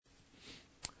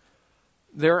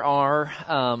There are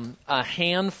a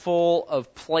handful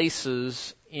of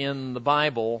places in the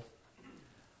Bible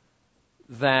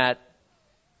that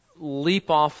leap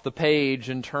off the page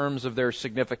in terms of their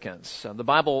significance. The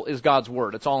Bible is God's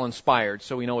Word. It's all inspired,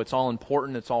 so we know it's all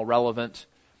important, it's all relevant.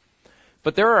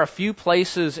 But there are a few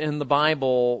places in the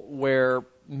Bible where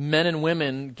men and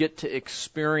women get to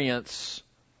experience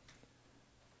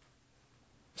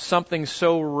something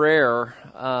so rare,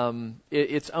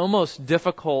 it's almost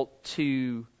difficult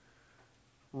to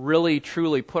really,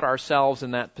 truly put ourselves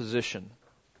in that position.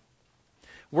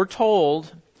 We're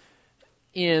told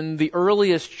in the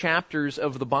earliest chapters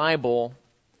of the Bible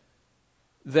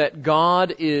that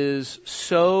God is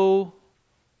so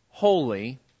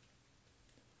holy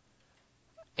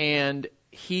and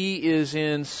He is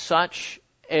in such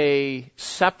a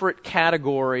separate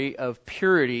category of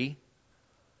purity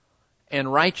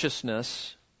and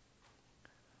righteousness,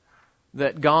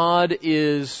 that God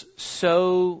is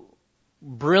so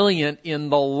brilliant in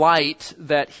the light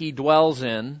that He dwells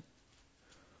in,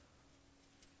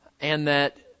 and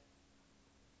that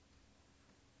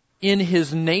in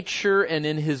His nature and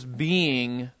in His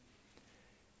being,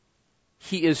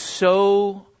 He is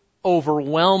so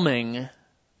overwhelming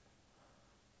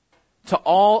to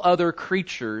all other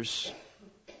creatures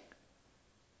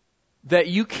that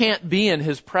you can't be in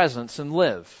His presence and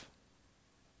live.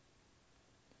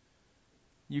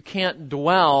 You can't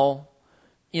dwell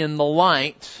in the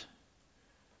light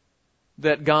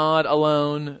that God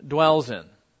alone dwells in.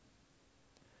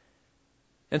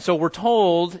 And so we're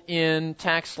told in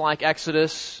texts like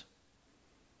Exodus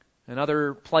and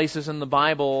other places in the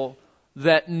Bible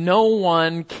that no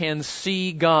one can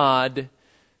see God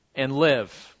and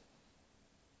live.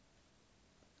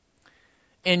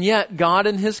 And yet, God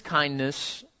in His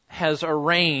kindness has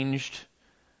arranged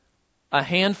a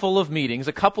handful of meetings,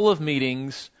 a couple of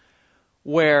meetings,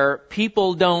 where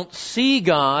people don't see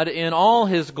God in all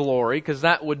His glory, because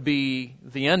that would be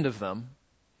the end of them.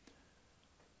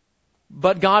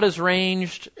 But God has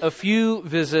arranged a few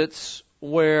visits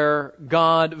where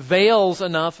God veils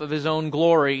enough of His own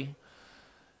glory,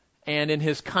 and in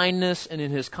His kindness and in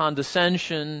His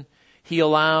condescension, He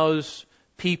allows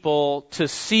people to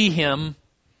see Him.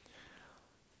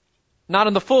 Not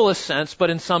in the fullest sense, but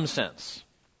in some sense.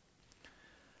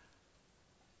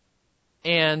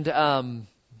 And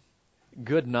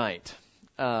good night.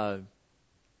 Can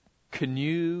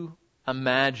you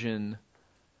imagine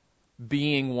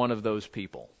being one of those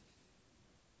people?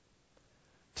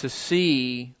 To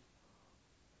see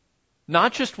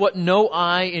not just what no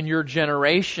eye in your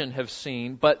generation have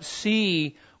seen, but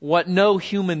see what no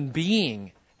human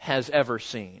being has ever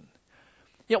seen.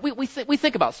 You know, we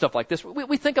think about stuff like this.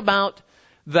 We think about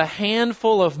the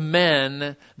handful of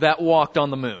men that walked on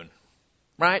the moon,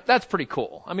 right? That's pretty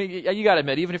cool. I mean, you got to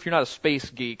admit, even if you're not a space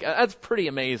geek, that's pretty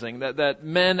amazing that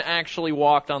men actually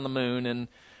walked on the moon and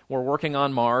were working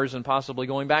on Mars and possibly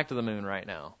going back to the moon right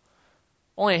now.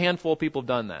 Only a handful of people have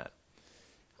done that.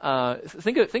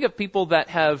 Think of people that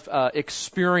have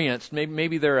experienced.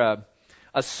 Maybe they're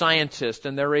a scientist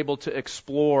and they're able to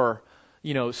explore,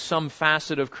 some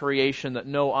facet of creation that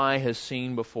no eye has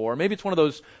seen before. Maybe it's one of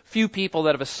those few people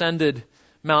that have ascended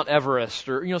Mount Everest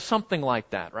or, something like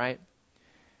that, right?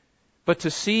 But to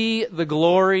see the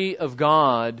glory of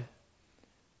God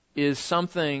is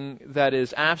something that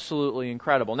is absolutely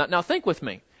incredible. Now think with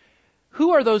me.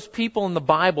 Who are those people in the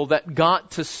Bible that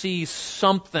got to see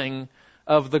something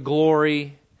of the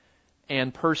glory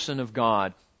and person of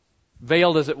God,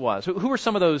 veiled as it was? Who are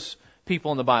some of those people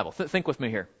in the Bible? Think with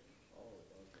me here.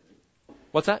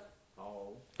 What's that?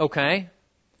 Okay.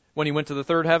 When he went to the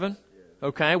third heaven?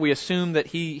 Okay. We assume that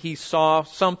he saw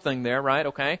something there, right?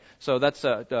 Okay. So that's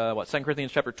 2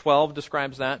 Corinthians chapter 12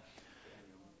 describes that.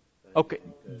 Okay.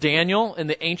 Daniel in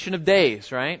the Ancient of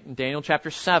Days, right? In Daniel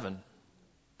chapter 7.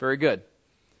 Very good.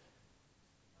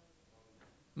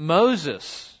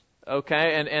 Moses.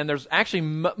 Okay. And there's actually,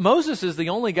 Moses is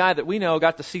the only guy that we know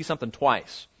got to see something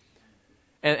twice.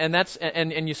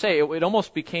 And you say it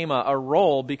almost became a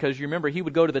role, because you remember he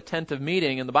would go to the tent of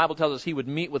meeting, and the Bible tells us he would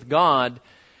meet with God,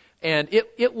 and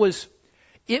it was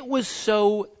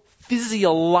so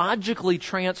physiologically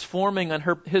transforming on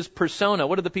his persona.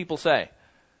 What did the people say?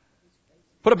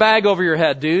 Put a bag over your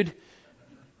head, dude.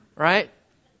 Right?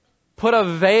 Put a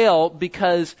veil,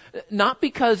 not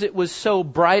because it was so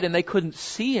bright and they couldn't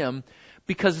see him,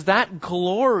 because that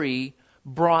glory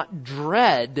brought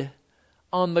dread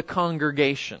on the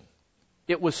congregation.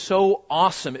 It was so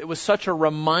awesome. It was such a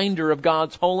reminder of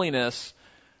God's holiness,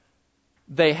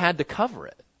 they had to cover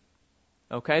it.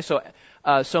 Okay, so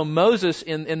So Moses,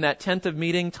 in that tent of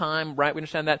meeting time, right, we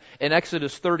understand that. In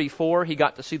Exodus 34, he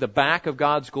got to see the back of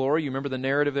God's glory. You remember the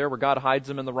narrative there where God hides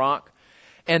him in the rock?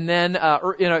 And then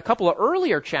in a couple of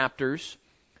earlier chapters,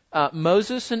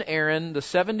 Moses and Aaron, the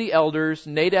 70 elders,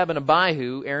 Nadab and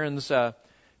Abihu,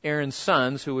 Aaron's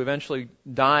sons, who eventually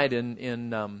died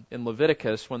in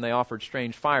Leviticus when they offered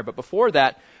strange fire. But before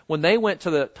that, when they went to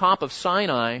the top of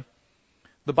Sinai,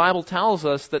 the Bible tells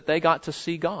us that they got to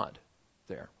see God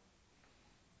there.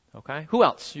 Okay? Who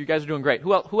else? You guys are doing great.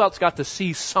 Who else got to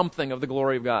see something of the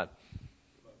glory of God?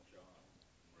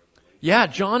 Yeah,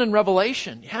 John in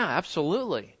Revelation. Yeah,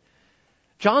 absolutely.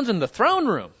 John's in the throne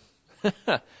room.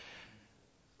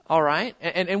 All right?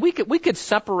 And we could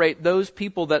separate those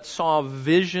people that saw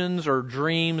visions or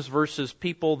dreams versus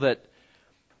people that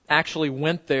actually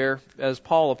went there, as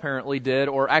Paul apparently did,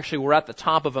 or actually were at the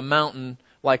top of a mountain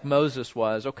like Moses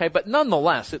was, okay? But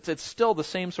nonetheless, it's still the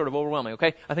same sort of overwhelming,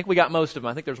 okay? I think we got most of them.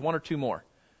 I think there's one or two more.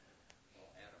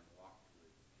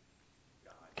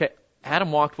 Okay,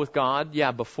 Adam walked with God,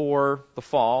 yeah, before the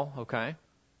fall, okay?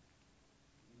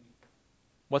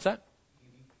 What's that?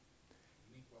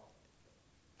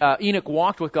 Enoch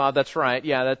walked with God, that's right,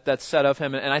 yeah, that's said of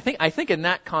him. And I think in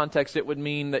that context it would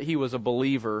mean that he was a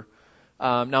believer.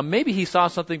 Now maybe he saw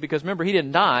something because remember, he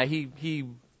didn't die, he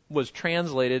was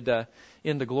translated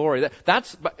into glory.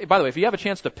 That's, by the way, if you have a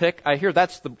chance to pick, I hear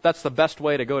that's the best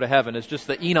way to go to heaven. It's just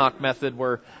the Enoch method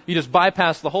where you just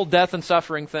bypass the whole death and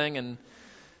suffering thing, and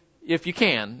if you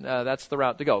can, that's the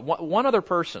route to go. One other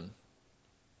person.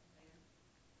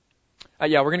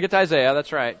 Yeah, we're going to get to Isaiah.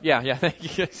 That's right. Yeah.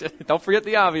 Thank you. Don't forget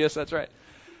the obvious. That's right.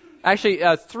 Actually,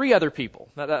 three other people.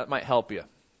 That might help you.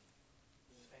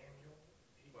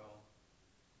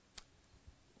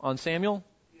 On Samuel?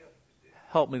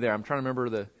 Help me there. I'm trying to remember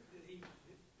the... Did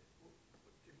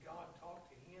God talk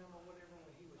to him or whatever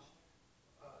when he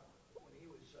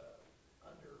was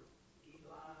under Eli?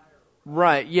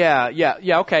 Right,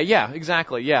 yeah, okay, yeah,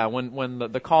 exactly, yeah, when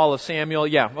the call of Samuel,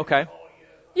 yeah, okay.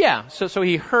 Yeah, so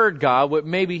he heard God.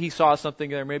 Maybe he saw something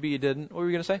there, maybe he didn't. What were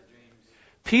you going to say?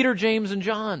 Peter, James, and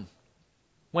John.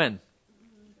 When?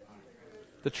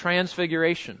 The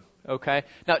Transfiguration, okay.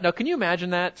 Now can you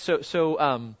imagine that?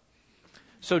 So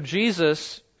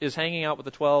Jesus is hanging out with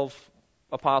the 12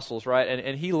 apostles, right?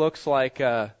 And he looks like,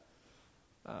 where'd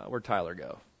Tyler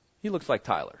go? He looks like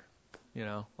Tyler. You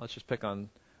know, let's just pick on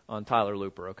Tyler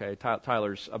Looper, okay?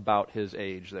 Tyler's about his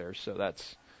age there, so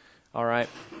that's, all right.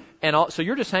 And so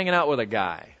you're just hanging out with a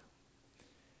guy.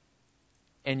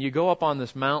 And you go up on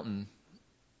this mountain,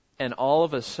 and all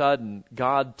of a sudden,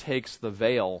 God takes the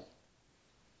veil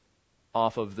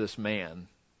off of this man.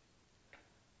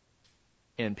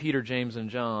 And Peter, James, and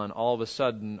John all of a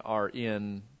sudden are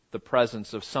in the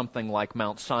presence of something like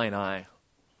Mount Sinai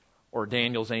or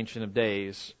Daniel's Ancient of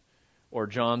Days or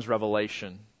John's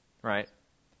Revelation, right?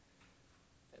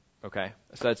 Okay,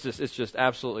 so it's just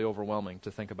absolutely overwhelming to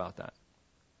think about that.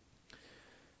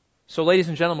 So ladies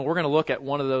and gentlemen, we're going to look at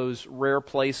one of those rare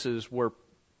places where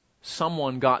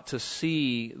someone got to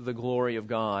see the glory of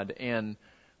God. And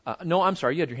no, I'm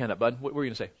sorry, you had your hand up, bud. What were you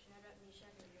going to say?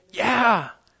 Yeah,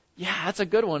 that's a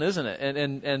good one, isn't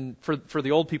it? And for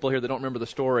the old people here that don't remember the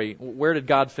story, where did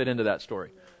God fit into that story?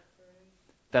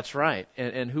 That's right.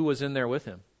 And who was in there with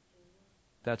him?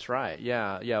 That's right.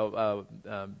 Yeah.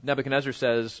 Nebuchadnezzar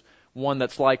says one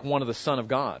that's like one of the Son of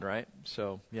God, right?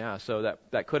 So yeah, so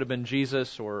that could have been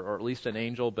Jesus or at least an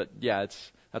angel, but yeah,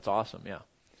 that's awesome. Yeah.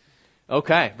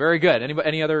 Okay, very good.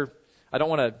 Any other? I don't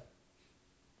want to. Did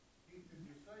you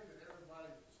say that everybody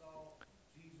that saw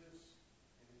Jesus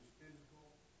in his physical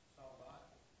saw God?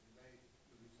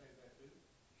 Did we say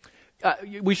that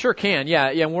too? We sure can.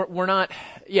 Yeah. We're not.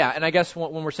 Yeah, and I guess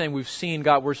when we're saying we've seen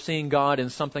God, we're seeing God in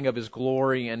something of His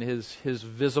glory and His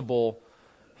visible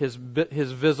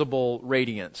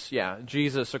radiance. Yeah,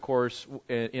 Jesus, of course,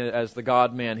 as the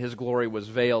God-man, His glory was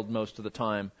veiled most of the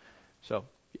time. So,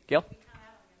 Gail?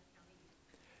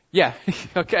 Yeah.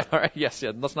 Okay. All right. Yes.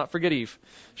 Yeah. Let's not forget Eve.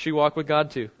 She walked with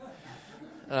God too.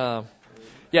 Yeah,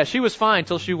 she was fine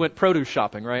till she went produce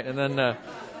shopping, right? And then,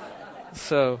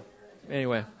 so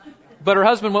anyway. But her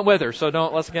husband went with her, so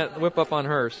let's whip up on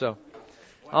her. So,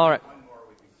 all right.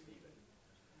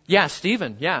 Yeah,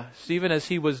 Stephen. Yeah, Stephen, as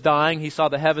he was dying, he saw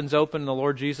the heavens open and the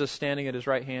Lord Jesus standing at his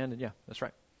right hand. And yeah, that's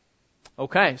right.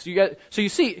 Okay, so you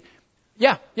see,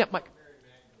 yeah, Mike.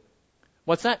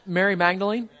 What's that? Mary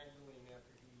Magdalene.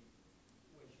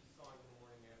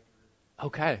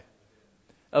 Okay,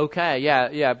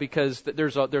 yeah, because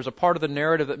there's a part of the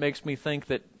narrative that makes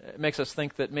us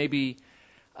think that maybe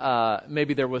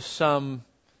there was some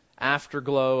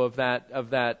afterglow of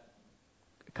that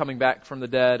coming back from the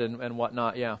dead and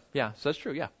whatnot. Yeah. So that's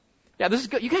true. Yeah. This is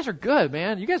good. You guys are good,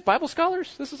 man. You guys Bible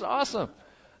scholars? This is awesome.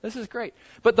 This is great.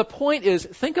 But the point is,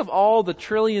 think of all the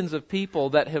trillions of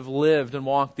people that have lived and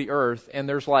walked the earth, and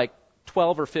there's like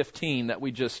 12 or 15 that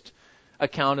we just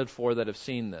accounted for that have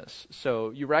seen this.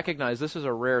 So you recognize this is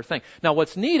a rare thing. Now,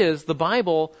 what's neat is the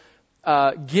Bible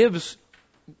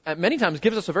many times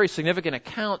gives us a very significant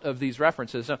account of these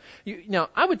references. Now,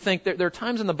 I would think that there are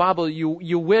times in the Bible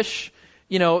you wish,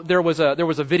 there was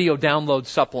a video download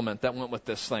supplement that went with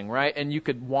this thing, right? And you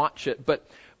could watch it.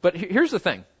 But here's the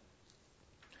thing.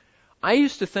 I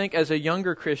used to think as a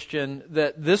younger Christian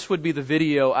that this would be the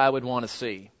video I would want to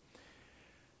see.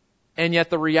 And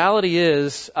yet the reality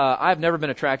is, I've never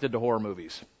been attracted to horror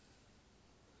movies.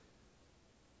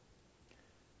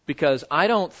 Because I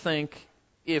don't think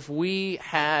if we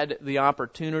had the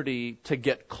opportunity to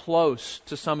get close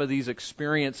to some of these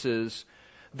experiences,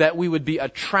 that we would be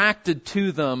attracted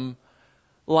to them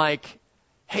like,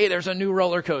 hey, there's a new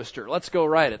roller coaster. Let's go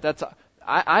ride it.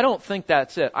 I don't think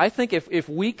that's it. I think if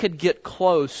we could get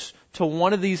close to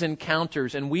one of these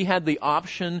encounters and we had the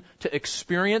option to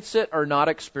experience it or not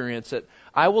experience it,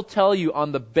 I will tell you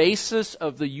on the basis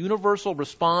of the universal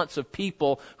response of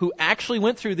people who actually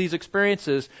went through these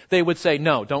experiences, they would say,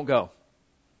 no, don't go.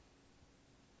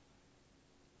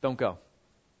 Don't go.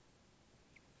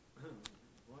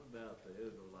 What about the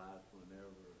Israelites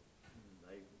whenever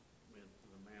they went to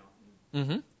the mountain?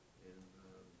 Mm-hmm. And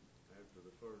after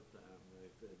the first time, they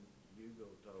said, "You go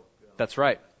talk to God." That's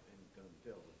right. And come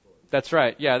tell us what. That's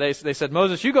right. Yeah, they said,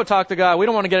 Moses, you go talk to God. We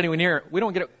don't want to get anywhere near. We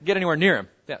don't get anywhere near him.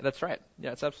 Yeah, that's right. Yeah,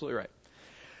 that's absolutely right.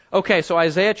 Okay, so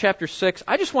Isaiah chapter 6.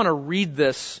 I just want to read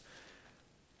this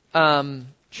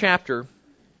chapter.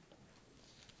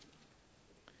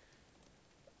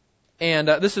 And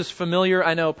this is familiar.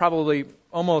 I know probably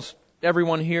almost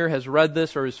everyone here has read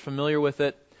this or is familiar with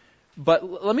it.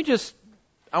 But let me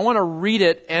I want to read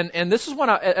it. And this is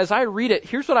as I read it,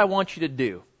 here's what I want you to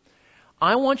do.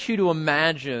 I want you to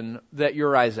imagine that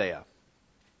you're Isaiah.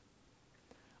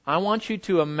 I want you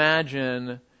to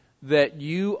imagine that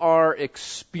you are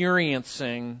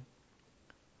experiencing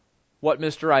what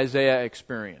Mr. Isaiah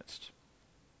experienced.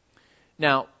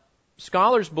 Now,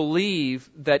 scholars believe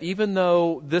that even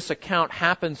though this account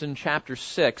happens in chapter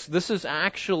 6, this is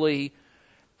actually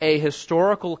a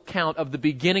historical account of the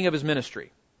beginning of his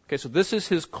ministry. Okay, so this is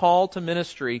his call to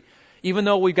ministry. Even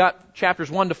though we got chapters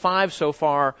 1 to 5 so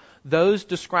far, those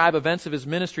describe events of his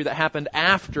ministry that happened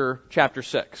after chapter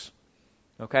 6.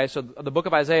 Okay, so the book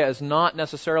of Isaiah is not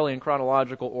necessarily in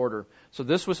chronological order. So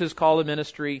this was his call to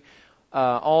ministry.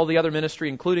 All the other ministry,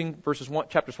 including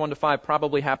chapters 1 to 5,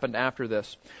 probably happened after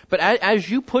this. But as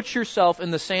you put yourself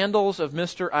in the sandals of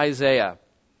Mr. Isaiah,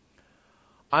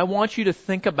 I want you to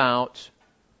think about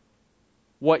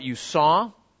what you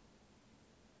saw.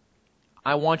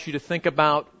 I want you to think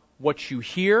about what you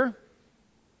hear.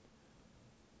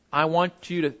 I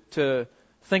want you to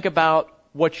think about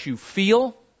what you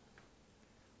feel.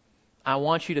 I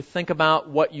want you to think about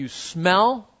what you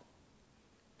smell.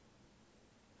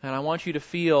 And I want you to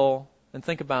feel and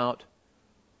think about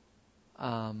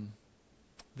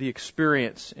the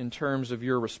experience in terms of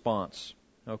your response.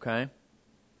 Okay?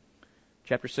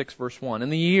 Chapter 6, verse 1.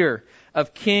 In the year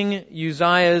of King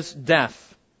Uzziah's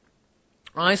death,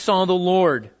 I saw the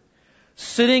Lord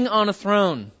sitting on a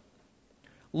throne,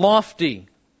 lofty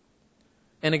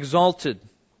and exalted,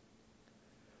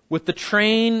 with the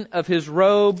train of his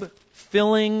robe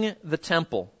filling the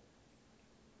temple.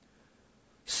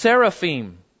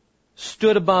 Seraphim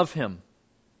stood above him,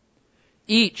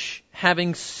 each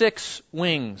having 6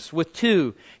 wings. With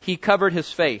 2 he covered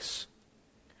his face.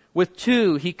 With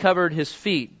 2 he covered his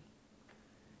feet.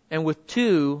 And with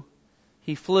 2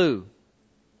 he flew.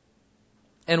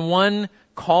 And one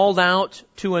called out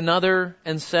to another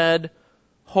and said,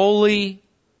 Holy,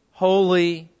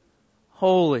 holy,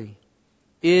 holy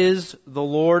is the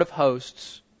Lord of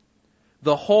hosts.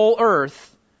 The whole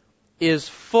earth is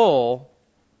full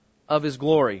of his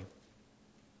glory.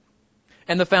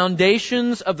 And the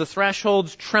foundations of the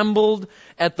thresholds trembled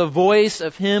at the voice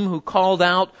of him who called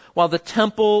out, while the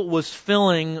temple was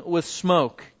filling with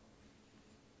smoke.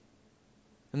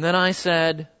 And then I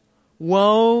said,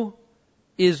 Woe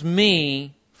is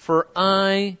me, for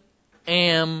I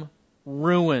am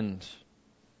ruined.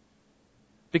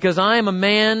 Because I am a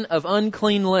man of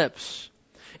unclean lips,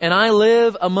 and I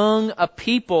live among a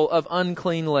people of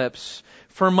unclean lips.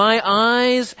 For my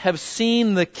eyes have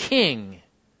seen the King,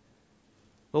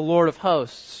 the Lord of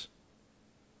hosts.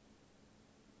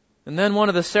 And then one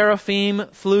of the seraphim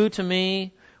flew to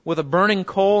me with a burning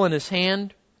coal in his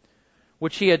hand,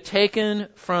 which he had taken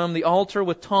from the altar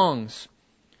with tongs.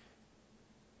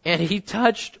 And he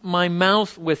touched my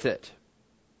mouth with it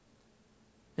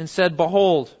and said,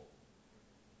 Behold,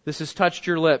 this has touched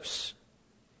your lips,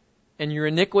 and your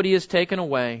iniquity is taken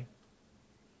away,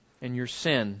 and your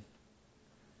sin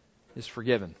is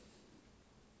forgiven.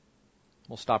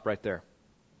 We'll stop right there.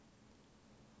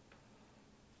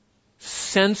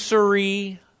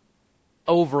 Sensory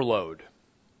overload.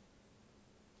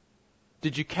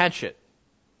 Did you catch it?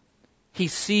 He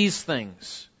sees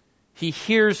things. He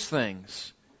hears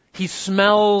things. He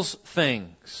smells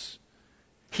things.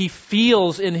 He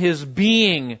feels in his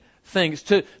being things.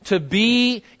 To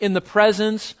be in the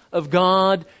presence of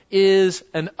God is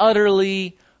an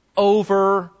utterly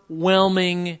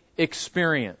overwhelming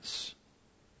experience.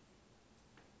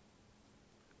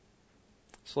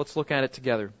 So let's look at it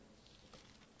together.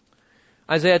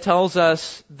 Isaiah tells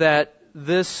us that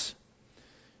this,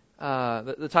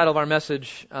 the title of our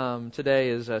message today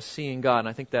is Seeing God, and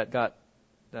I think that got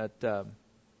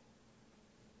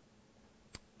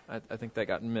I think that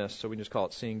got missed, so we just call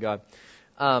it Seeing God.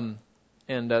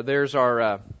 There's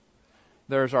our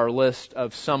list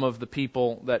of some of the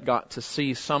people that got to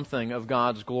see something of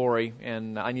God's glory,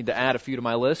 and I need to add a few to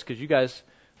my list because you guys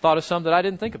thought of some that I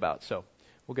didn't think about, so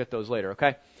we'll get those later,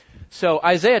 okay? So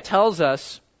Isaiah tells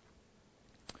us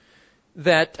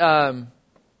that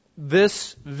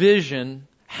this vision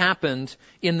happened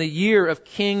in the year of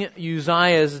King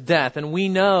Uzziah's death, and we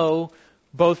know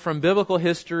both from biblical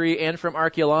history and from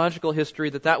archaeological history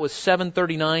that was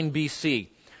 739 BC.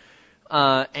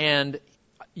 And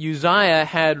Uzziah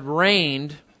had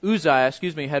reigned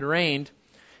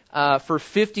for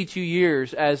 52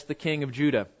 years as the king of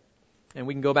Judah. And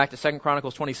we can go back to 2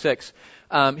 Chronicles 26.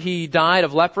 He died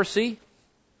of leprosy.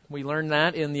 We learned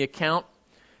that in the account.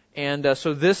 And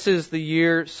so this is the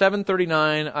year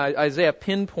 739. Isaiah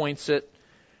pinpoints it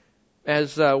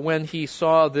as when he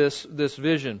saw this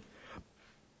vision.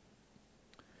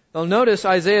 Now notice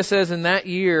Isaiah says in that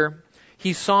year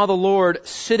he saw the Lord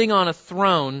sitting on a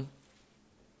throne,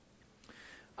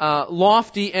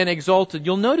 lofty and exalted.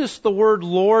 You'll notice the word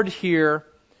Lord here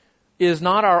is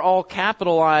not our all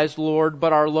capitalized Lord,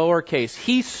 but our lowercase.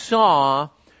 He saw,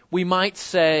 we might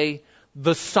say,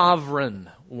 the sovereign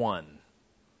one,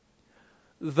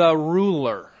 the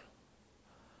ruler,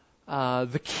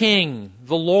 the king,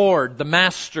 the Lord, the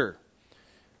master,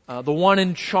 the one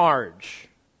in charge.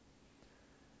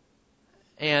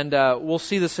 And we'll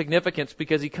see the significance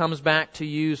because he comes back to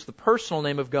use the personal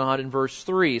name of God in verse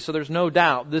 3. So there's no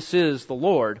doubt this is the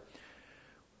Lord.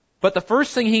 But the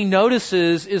first thing he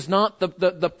notices is not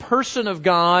the person of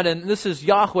God, and this is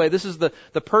Yahweh, this is the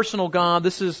personal God,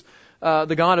 this is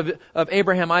the God of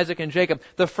Abraham, Isaac, and Jacob.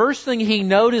 The first thing he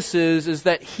notices is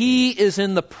that he is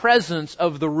in the presence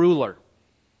of the ruler.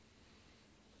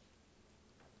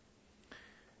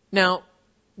 Now,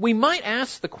 we might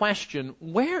ask the question,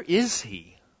 where is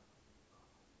he?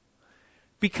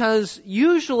 Because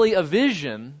usually a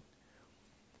vision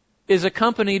is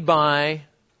accompanied by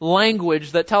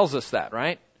language that tells us that,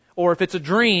 right? Or if it's a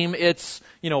dream, it's,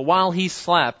 while he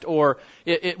slept, or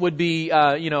it would be,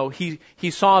 he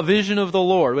saw a vision of the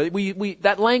Lord.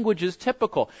 That language is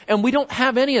typical. And we don't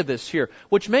have any of this here,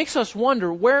 which makes us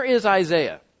wonder, where is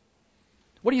Isaiah?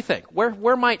 What do you think?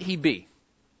 Where might he be?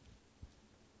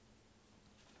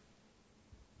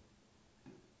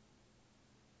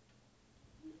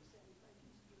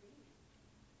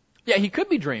 Yeah, he could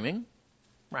be dreaming,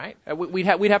 right? We'd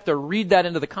have to read that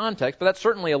into the context, but that's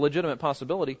certainly a legitimate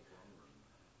possibility.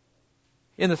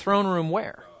 In the throne room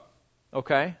where?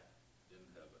 Okay.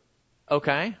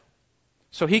 Okay.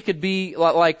 So he could be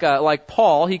like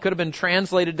Paul. He could have been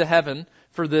translated to heaven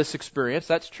for this experience.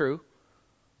 That's true.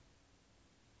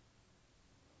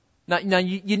 Now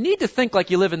you need to think like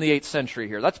you live in the 8th century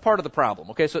here. That's part of the problem.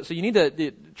 Okay, so you need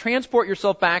to transport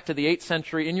yourself back to the 8th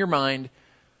century in your mind.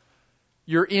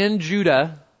 You're in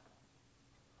Judah.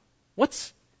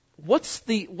 What's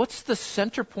the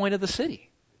center point of the city?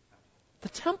 The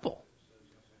temple.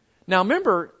 Now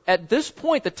remember, at this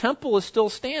point, the temple is still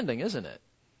standing, isn't it?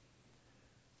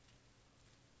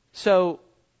 So,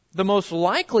 the most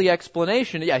likely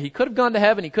explanation, he could have gone to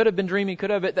heaven, he could have been dreaming,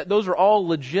 those are all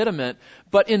legitimate,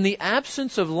 but in the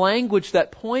absence of language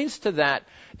that points to that,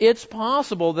 it's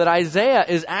possible that Isaiah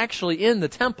is actually in the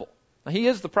temple. Now, he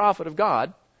is the prophet of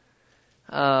God,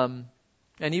 and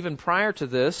even prior to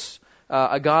this,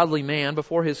 a godly man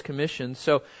before his commission.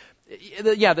 So,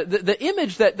 the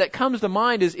image that comes to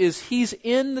mind is he's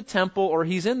in the temple, or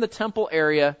he's in the temple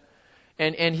area,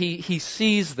 and he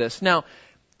sees this. Now,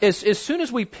 as soon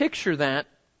as we picture that,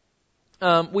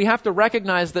 we have to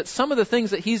recognize that some of the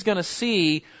things that he's going to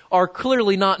see are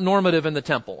clearly not normative in the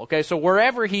temple. Okay, so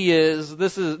wherever he is,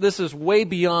 this is way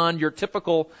beyond your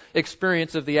typical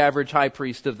experience of the average high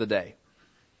priest of the day.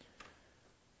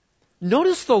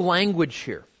 Notice the language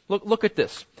here. Look at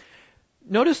this.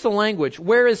 Notice the language.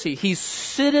 Where is he? He's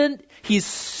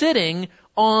sitting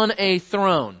on a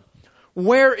throne.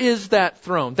 Where is that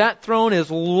throne? That throne is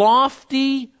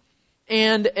lofty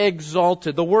and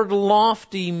exalted. The word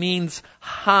lofty means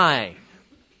high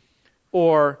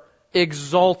or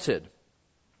exalted.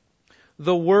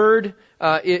 The word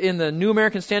in the New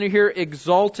American Standard here,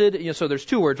 exalted, so there's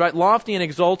two words, right? Lofty and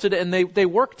exalted, and they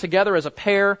work together as a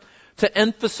pair to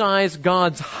emphasize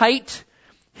God's height,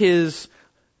 His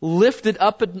lifted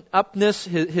upness,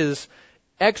 His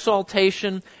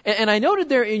exaltation. And I noted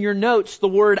there in your notes the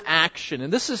word action.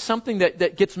 And this is something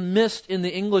that gets missed in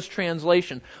the English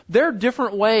translation. There are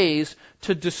different ways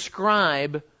to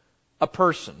describe a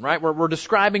person, right? We're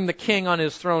describing the king on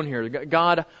his throne here,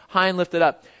 God high and lifted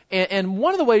up. And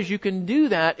one of the ways you can do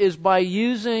that is by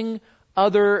using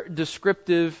other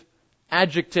descriptive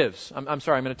adjectives. I'm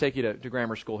sorry, I'm going to take you to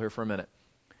grammar school here for a minute.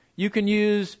 You can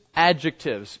use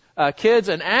adjectives. Kids,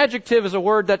 an adjective is a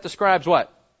word that describes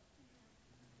what?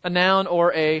 A noun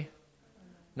or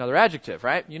another adjective,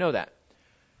 right? You know that.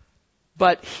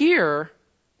 But here,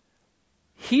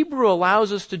 Hebrew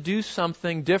allows us to do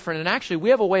something different. And actually, we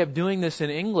have a way of doing this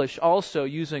in English also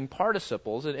using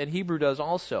participles, and Hebrew does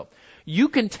also. You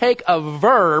can take a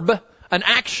verb, an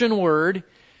action word,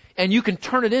 and you can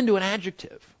turn it into an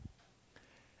adjective.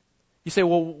 You say,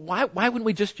 well, why wouldn't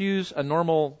we just use a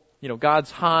normal,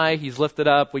 God's high, He's lifted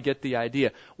up, we get the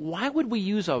idea. Why would we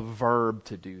use a verb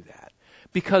to do that?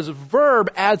 Because verb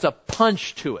adds a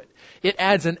punch to it. It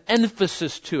adds an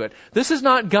emphasis to it. This is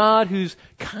not God who's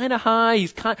kind of high.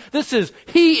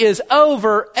 He is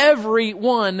over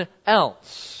everyone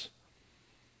else.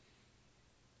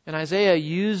 And Isaiah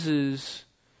uses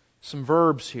some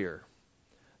verbs here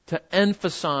to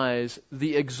emphasize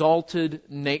the exalted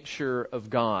nature of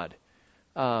God.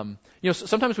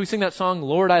 Sometimes we sing that song,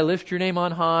 Lord, I lift your name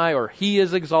on high, or He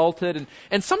is exalted.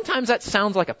 And sometimes that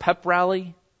sounds like a pep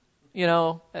rally. And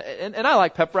I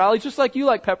like pep rallies just like you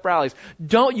like pep rallies.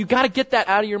 You got to get that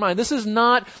out of your mind. This is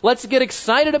not, let's get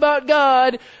excited about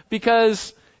God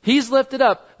because He's lifted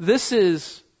up. This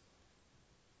is,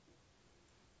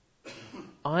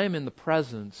 I am in the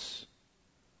presence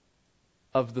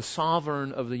of the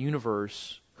sovereign of the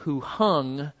universe who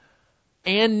hung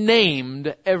and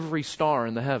named every star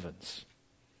in the heavens.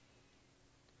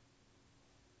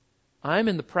 I'm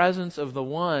in the presence of the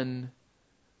one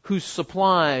who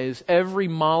supplies every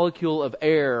molecule of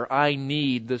air I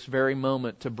need this very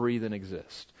moment to breathe and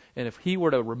exist. And if He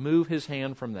were to remove His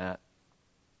hand from that,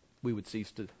 we would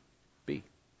cease to be.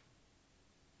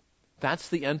 That's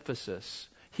the emphasis.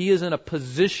 He is in a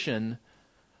position,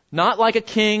 not like a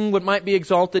king might be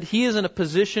exalted. He is in a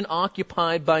position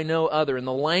occupied by no other. And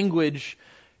the language,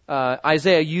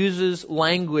 Isaiah uses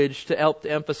language to help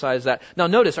to emphasize that. Now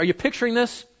notice, are you picturing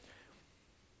this?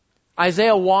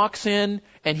 Isaiah walks in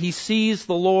and he sees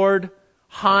the Lord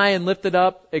high and lifted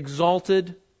up,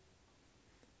 exalted.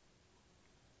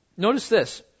 Notice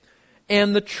this.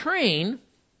 And the train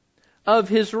of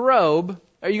His robe,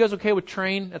 are you guys okay with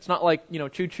train? That's not like,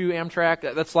 choo-choo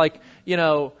Amtrak. That's like,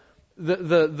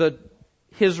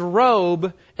 His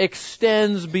robe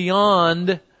extends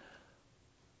beyond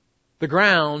the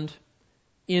ground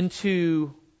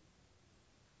into,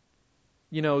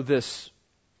 this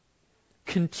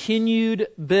continued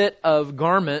bit of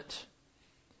garment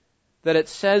that it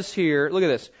says here. Look at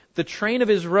this. The train of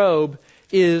His robe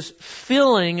is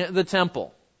filling the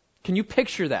temple. Can you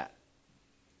picture that?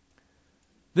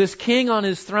 This king on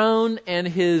his throne and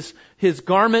his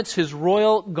garments, his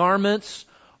royal garments,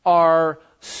 are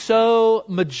so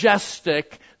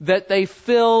majestic that they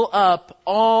fill up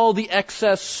all the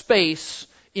excess space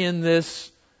in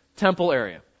this temple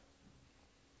area.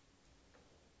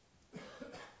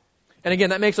 And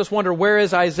again, that makes us wonder, where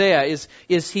is Isaiah?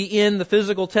 Is he in the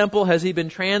physical temple? Has he been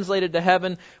translated to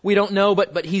heaven? We don't know,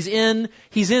 but he's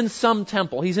in some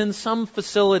temple. He's in some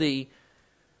facility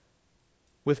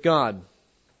with God.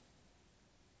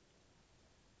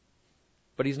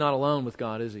 But he's not alone with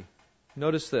God, is he?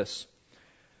 Notice this.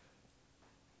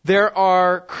 There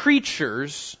are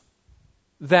creatures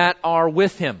that are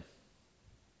with him.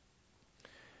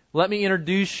 Let me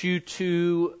introduce you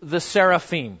to the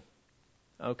seraphim.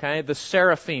 Okay, the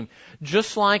seraphim.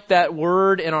 Just like that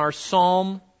word in our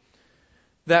psalm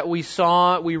that we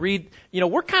saw, we read,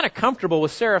 we're kind of comfortable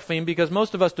with seraphim because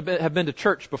most of us have been to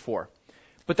church before.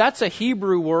 But that's a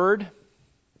Hebrew word.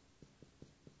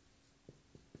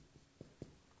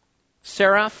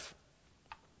 seraph.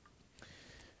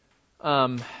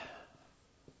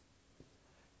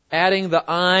 Adding the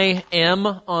I-M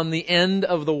on the end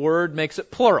of the word makes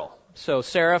it plural. So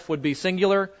seraph would be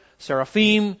singular,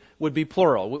 seraphim would be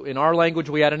plural. In our language,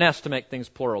 we add an S to make things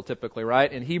plural typically,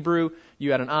 right? In Hebrew,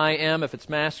 you add an I-M if it's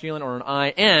masculine or an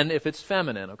I-N if it's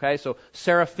feminine, okay? So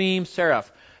seraphim,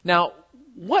 seraph. Now,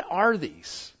 what are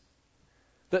these?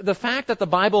 The fact that the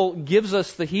Bible gives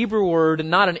us the Hebrew word and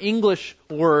not an English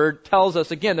word tells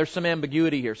us, again, there's some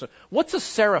ambiguity here. So what's a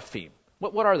seraphim?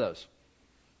 What are those?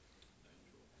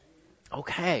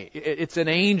 Okay, it's an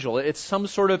angel. It's some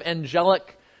sort of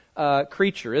angelic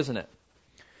creature, isn't it?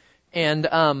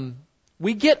 And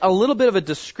we get a little bit of a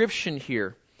description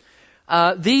here.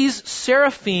 These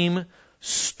seraphim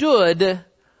stood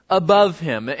above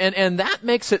him, and that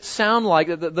makes it sound like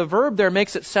the verb there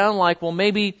makes it sound like, well,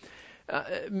 maybe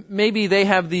they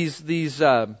have these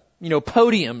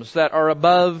podiums that are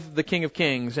above the King of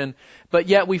Kings, but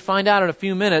yet we find out in a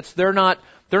few minutes they're not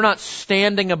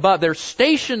standing above, they're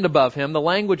stationed above him. The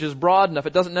language is broad enough.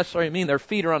 It doesn't necessarily mean their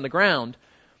feet are on the ground.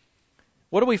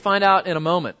 What do we find out in a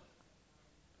moment?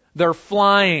 They're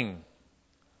flying.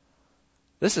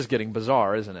 This is getting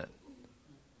bizarre, isn't it?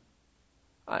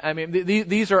 I mean,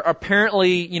 these are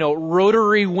apparently,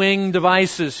 rotary wing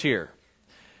devices here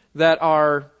that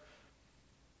are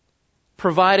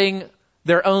providing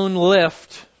their own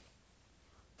lift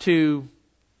to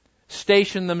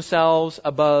station themselves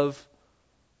above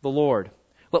the Lord.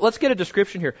 Let's get a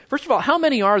description here. First of all, how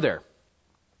many are there?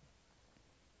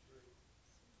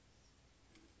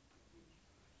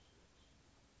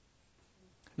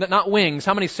 Not wings.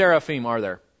 How many seraphim are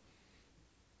there?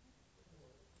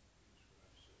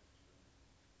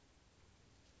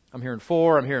 I'm hearing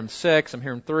 4. I'm hearing 6. I'm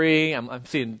hearing 3. I'm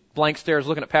seeing blank stares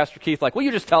looking at Pastor Keith like, will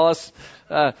you just tell us?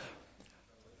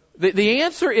 The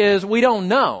answer is we don't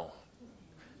know.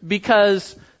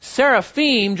 Because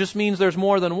seraphim just means there's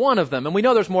more than one of them. And we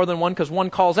know there's more than one because one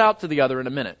calls out to the other in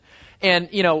a minute. And,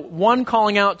 one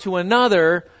calling out to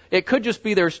another, it could just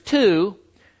be there's 2.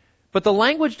 But the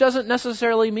language doesn't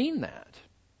necessarily mean that.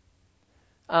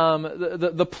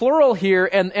 The plural here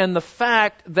and the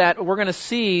fact that we're going to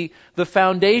see the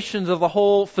foundations of the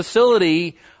whole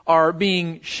facility are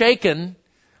being shaken.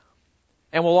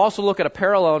 And we'll also look at a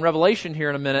parallel in Revelation here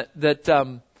in a minute that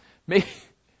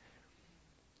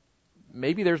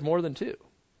maybe there's more than 2.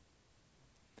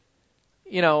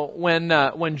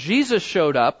 When Jesus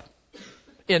showed up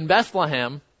in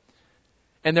Bethlehem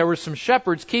and there were some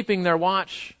shepherds keeping their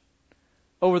watch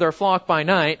over their flock by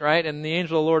night, right? And the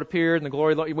angel of the Lord appeared, and the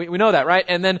glory of the Lord, we know that, right?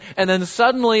 And then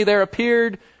suddenly there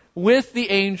appeared with the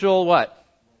angel what?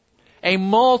 A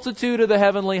multitude of the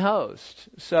heavenly host.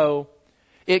 So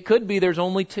it could be there's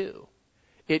only 2.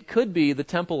 It could be the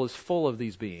temple is full of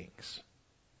these beings.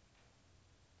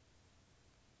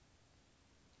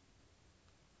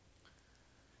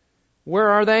 Where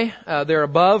are they? They're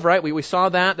above, right? We saw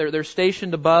that. They're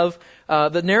stationed above.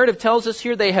 The narrative tells us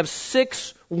here they have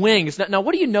 6 wings. Now,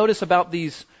 what do you notice about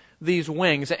these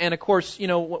wings? And of course,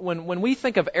 when we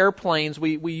think of airplanes,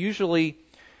 we usually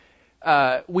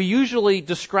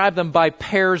describe them by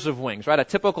pairs of wings, right? A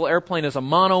typical airplane is a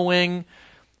monowing.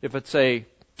 If it's a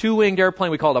 2-winged airplane,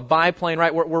 we call it a biplane,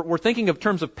 right? We're thinking of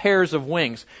terms of pairs of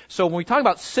wings. So when we talk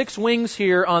about 6 wings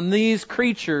here on these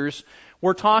creatures,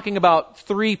 we're talking about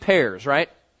 3 pairs, right?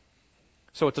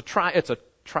 So it's a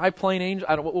triplane angel.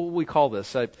 I don't. What would we call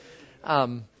this?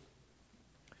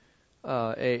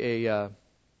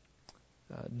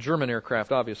 German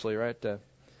aircraft, obviously, right?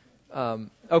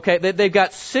 Okay, they've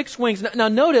got 6 wings. Now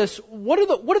notice what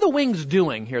are the wings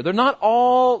doing here? They're not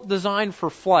all designed for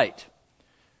flight.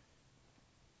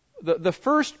 The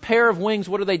first pair of wings,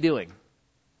 what are they doing?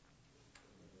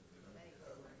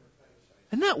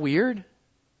 Isn't that weird?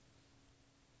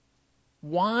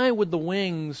 Why would the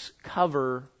wings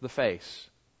cover the face?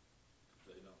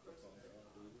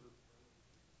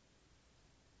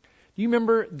 Do you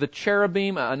remember the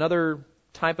cherubim, another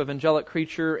type of angelic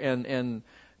creature, and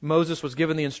Moses was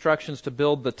given the instructions to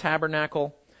build the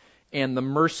tabernacle and the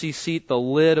mercy seat, the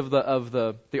lid of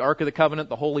the Ark of the Covenant,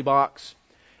 the holy box,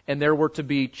 and there were to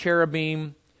be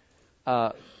cherubim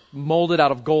molded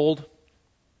out of gold,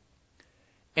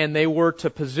 and they were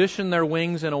to position their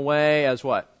wings in a way as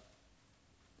what?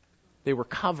 They were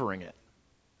covering it.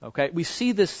 Okay? We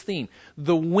see this theme.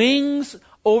 The wings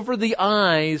over the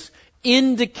eyes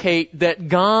indicate that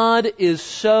God is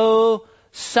so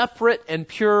separate and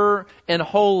pure and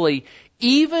holy.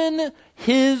 Even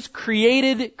His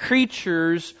created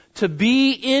creatures to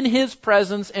be in His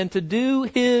presence and to do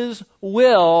His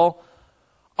will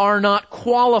are not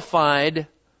qualified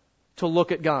to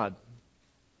look at God.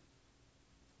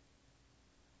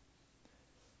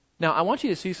 Now, I want you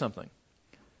to see something.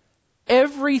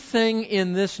 Everything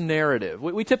in this narrative,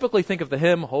 we typically think of the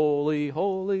hymn, holy,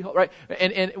 holy, right?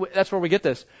 And that's where we get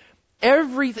this.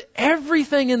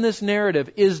 Everything in this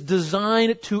narrative is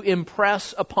designed to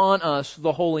impress upon us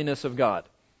the holiness of God.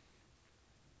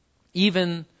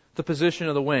 Even the position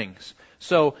of the wings.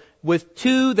 So, with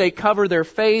two, they cover their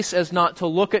face as not to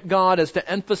look at God, as to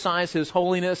emphasize His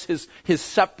holiness, His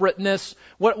separateness.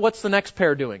 What's the next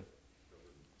pair doing?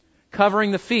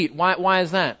 Covering the feet. Why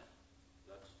is that?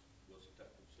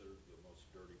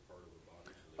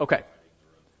 Okay.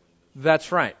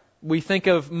 That's right. We think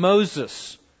of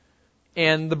Moses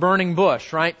and the burning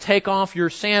bush, right? Take off your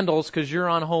sandals because you're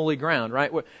on holy ground,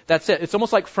 right? That's it. It's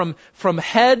almost like from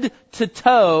head to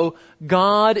toe,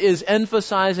 God is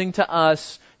emphasizing to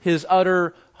us His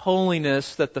utter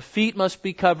holiness, that the feet must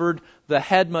be covered, the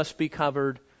head must be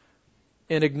covered,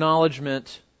 in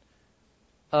acknowledgement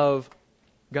of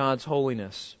God's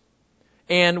holiness.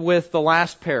 And with the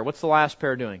last pair, what's the last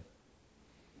pair doing?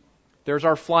 There's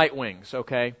our flight wings,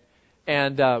 okay?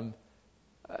 And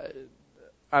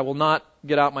I will not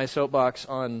get out my soapbox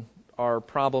on our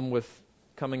problem with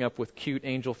coming up with cute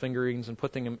angel fingerings and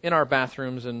putting them in our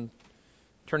bathrooms and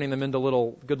turning them into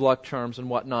little good luck charms and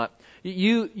whatnot.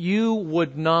 You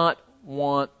would not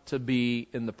want to be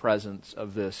in the presence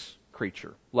of this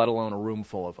creature, let alone a room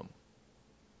full of them.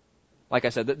 Like I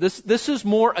said, this is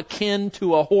more akin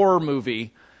to a horror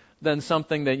movie than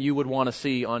something that you would want to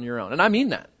see on your own. And I mean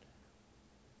that.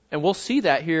 And we'll see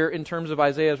that here in terms of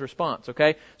Isaiah's response,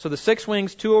 okay? So the 6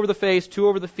 wings, 2 over the face, 2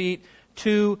 over the feet,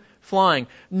 2 flying.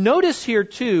 Notice here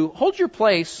too, hold your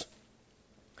place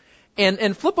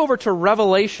and flip over to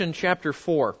Revelation chapter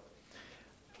 4.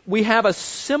 We have a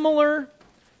similar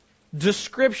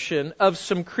description of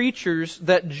some creatures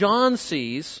that John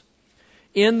sees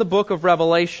in the book of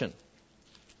Revelation.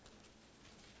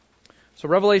 So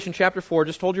Revelation chapter 4,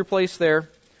 just hold your place there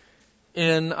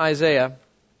in Isaiah.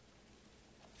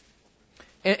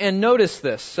 And notice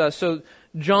this. So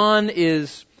John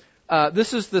is,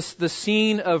 this is the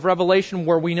scene of Revelation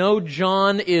where we know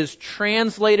John is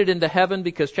translated into heaven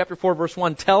because chapter 4 verse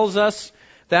 1 tells us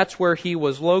that's where he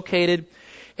was located.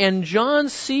 And John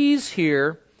sees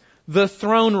here the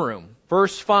throne room.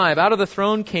 Verse 5, out of the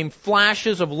throne came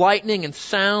flashes of lightning and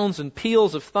sounds and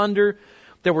peals of thunder.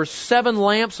 There were 7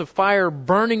 lamps of fire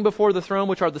burning before the throne,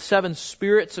 which are the 7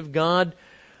 spirits of God.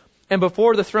 And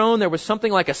before the throne there was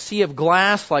something like a sea of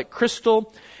glass, like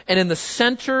crystal. And in the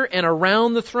center and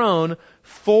around the throne,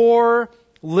 4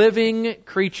 living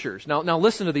creatures. Now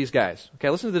listen to these guys. Okay,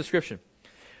 listen to the description.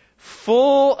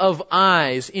 Full of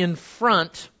eyes in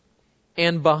front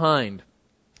and behind.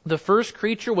 The first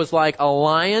creature was like a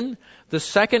lion. The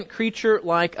second creature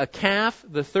like a calf.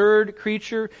 The third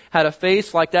creature had a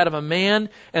face like that of a man.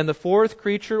 And the fourth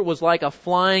creature was like a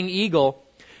flying eagle.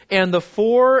 And the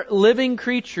 4 living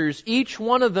creatures, each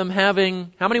one of them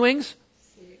having, how many wings?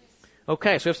 6.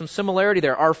 Okay, so we have some similarity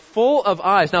there. Are full of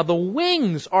eyes. Now the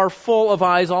wings are full of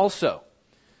eyes also.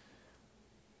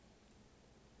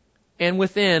 And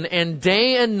within, and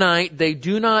day and night they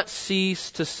do not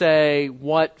cease to say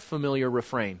what familiar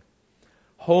refrain?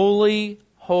 Holy,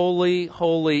 holy,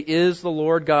 holy is the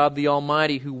Lord God the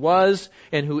Almighty, who was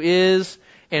and who is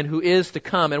to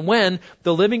come. And when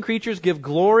the living creatures give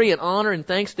glory and honor and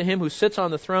thanks to Him who sits on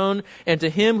the throne and to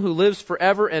Him who lives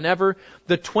forever and ever,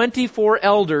 the 24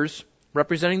 elders,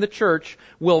 representing the church,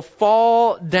 will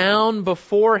fall down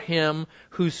before Him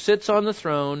who sits on the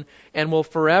throne and will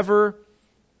forever,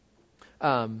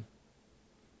 will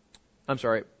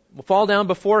fall down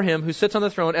before Him who sits on the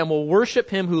throne and will worship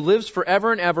Him who lives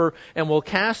forever and ever, and will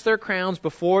cast their crowns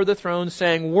before the throne,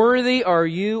 saying, Worthy are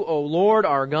you, O Lord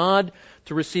our God,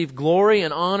 to receive glory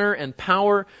and honor and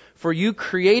power, for you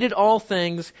created all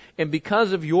things, and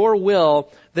because of your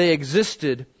will they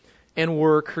existed and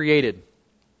were created.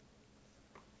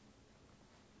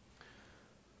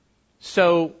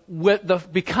 So,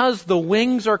 because the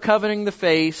wings are covering the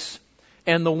face,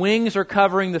 and the wings are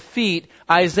covering the feet,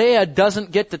 Isaiah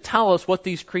doesn't get to tell us what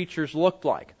these creatures looked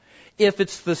like. If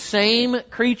it's the same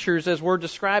creatures as we're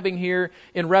describing here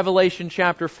in Revelation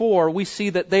chapter 4, we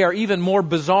see that they are even more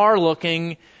bizarre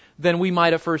looking than we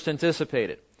might have first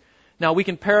anticipated. Now we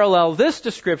can parallel this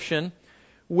description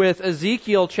with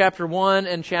Ezekiel chapter 1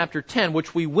 and chapter 10,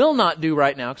 which we will not do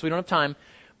right now because we don't have time.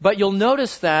 But you'll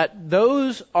notice that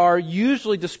those are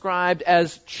usually described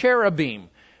as cherubim,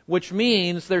 which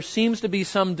means there seems to be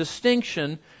some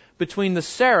distinction between the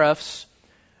seraphim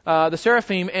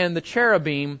and the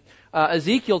cherubim.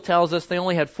 Ezekiel tells us they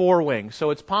only had 4 wings,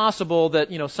 so it's possible that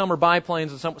some are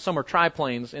biplanes and some are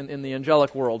triplanes in the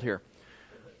angelic world here.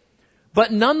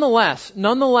 But nonetheless,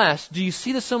 do you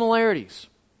see the similarities?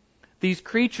 These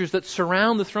creatures that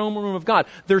surround the throne room of God,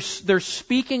 they're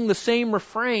speaking the same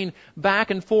refrain back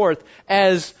and forth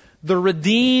as the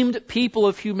redeemed people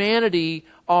of humanity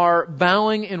are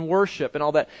bowing in worship and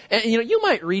all that. And you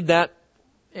might read that,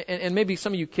 and maybe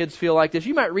some of you kids feel like this.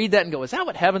 You might read that and go, "Is that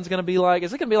what heaven's going to be like?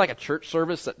 Is it going to be like a church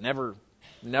service that never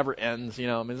ends?"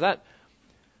 Is that?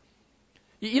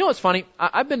 What's funny?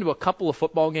 I've been to a couple of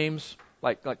football games,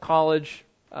 like college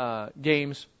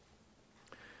games.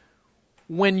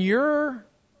 When you're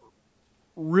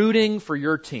rooting for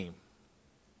your team,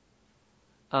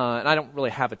 and I don't really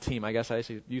have a team, I guess I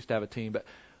used to have a team, but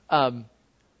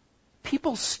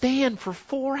people stand for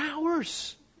 4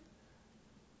 hours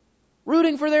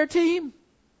rooting for their team.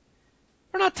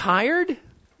 They're not tired,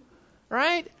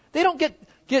 right? They don't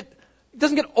it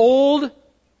doesn't get old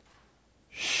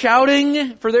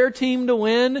shouting for their team to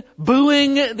win,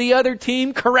 booing the other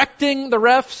team, correcting the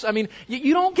refs. I mean,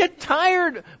 you don't get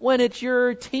tired when it's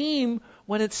your team,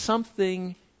 when it's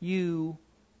something you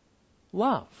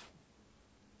love.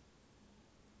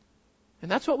 And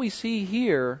that's what we see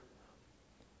here.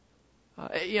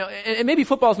 And maybe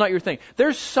football's not your thing.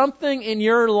 There's something in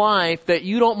your life that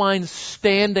you don't mind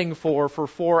standing for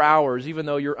 4 hours, even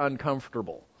though you're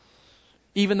uncomfortable,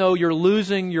 even though you're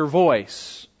losing your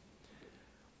voice.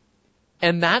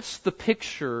 And that's the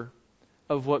picture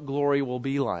of what glory will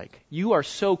be like. You are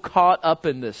so caught up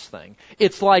in this thing.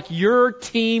 It's like your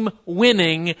team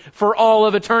winning for all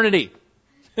of eternity.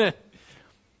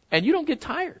 And you don't get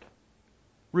tired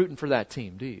rooting for that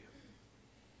team, do you?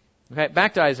 Okay,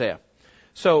 back to Isaiah.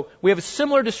 So we have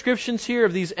similar descriptions here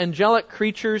of these angelic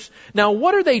creatures. Now,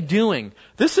 what are they doing?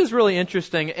 This is really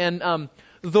interesting. And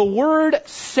the word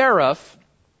seraph,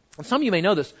 and some of you may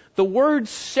know this, the word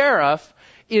seraph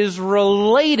is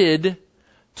related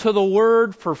to the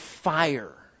word for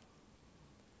fire.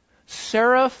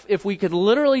 Seraph, if we could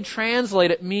literally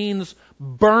translate it, means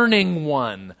burning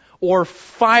one or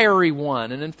fiery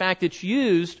one. And in fact, it's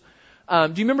used,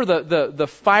 do you remember the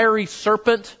fiery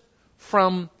serpent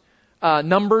from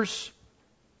Numbers?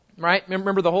 Right?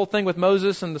 Remember the whole thing with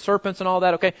Moses and the serpents and all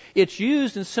that? Okay. It's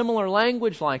used in similar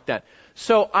language like that.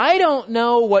 So I don't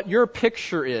know what your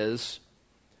picture is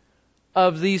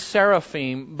of these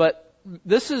seraphim, but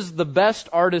this is the best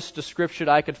artist description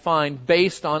I could find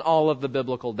based on all of the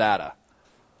biblical data.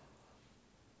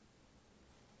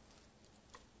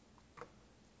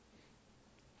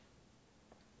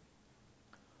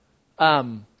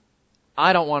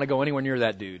 I don't want to go anywhere near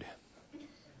that dude.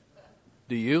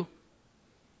 Do you?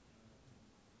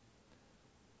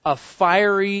 A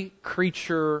fiery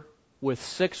creature with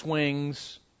 6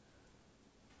 wings,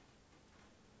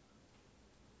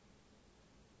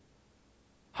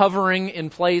 hovering in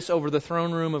place over the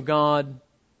throne room of God.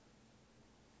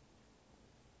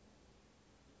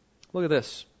 Look at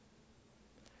this.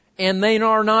 And they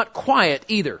are not quiet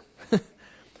either.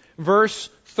 Verse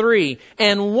 3,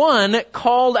 and one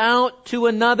called out to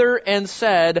another and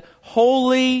said,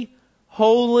 Holy,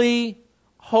 holy,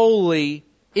 holy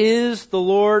is the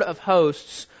Lord of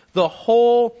hosts. The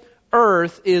whole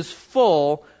earth is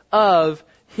full of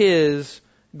His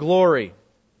glory.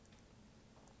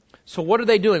 So what are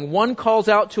they doing? One calls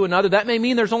out to another. That may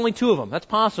mean there's only 2 of them. That's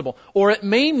possible. Or it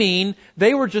may mean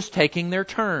they were just taking their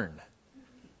turn.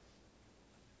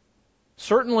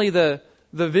 Certainly the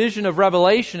vision of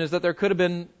Revelation is that there could have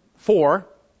been 4.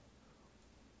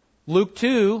 Luke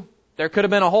 2, there could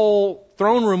have been a whole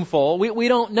throne room full. We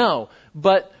don't know.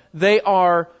 But they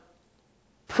are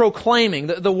proclaiming.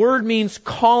 The word means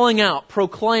calling out,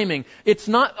 proclaiming. It's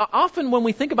not, often when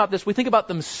we think about this, we think about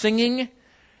them singing.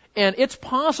 And it's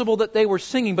possible that they were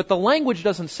singing, but the language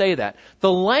doesn't say that.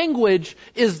 The language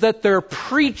is that they're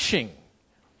preaching.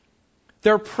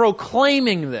 They're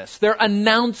proclaiming this. They're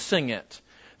announcing it.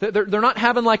 They're not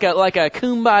having like a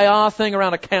kumbaya thing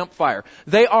around a campfire.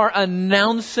 They are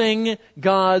announcing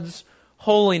God's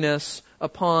holiness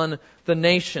upon the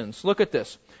nations. Look at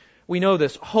this. We know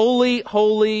this. Holy,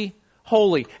 holy,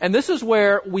 holy. And this is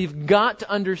where we've got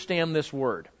to understand this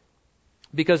word.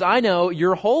 Because I know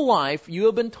your whole life you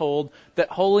have been told that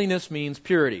holiness means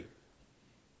purity.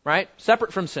 Right?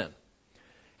 Separate from sin.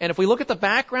 And if we look at the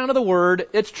background of the word,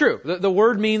 it's true. The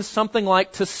word means something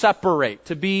like to separate,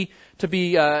 to be,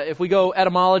 if we go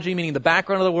etymology, meaning the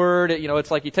background of the word,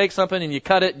 it's like you take something and you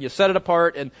cut it and you set it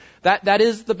apart, and that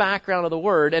is the background of the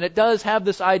word. And it does have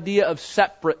this idea of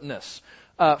separateness,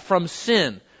 from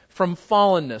sin, from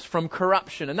fallenness, from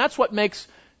corruption. And that's what makes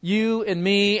you and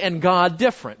me and God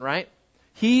different, right?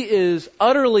 He is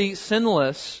utterly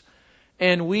sinless,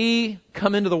 and we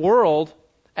come into the world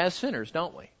as sinners,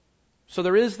 don't we? So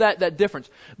there is that difference.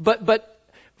 But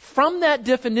from that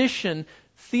definition,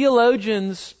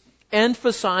 theologians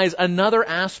emphasize another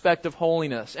aspect of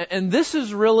holiness. And this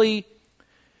is really,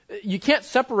 you can't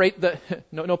separate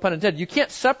no pun intended, you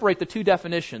can't separate the two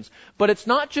definitions. But it's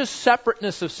not just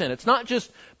separateness of sin. It's not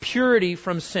just purity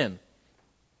from sin.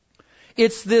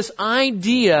 It's this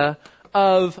idea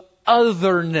of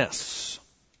otherness.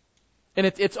 And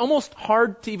it's almost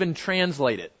hard to even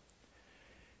translate it.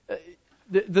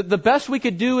 The best we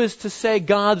could do is to say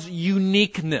God's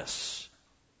uniqueness.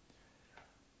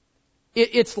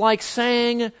 It's like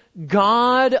saying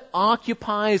God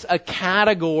occupies a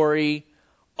category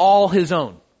all His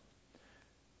own.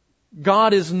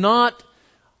 God is not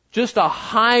just a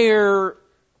higher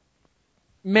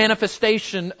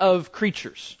manifestation of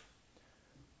creatures.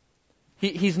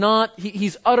 He's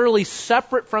utterly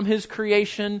separate from His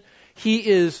creation. He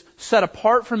is set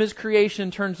apart from His creation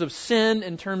in terms of sin,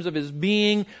 in terms of His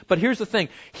being. But here's the thing.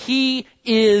 He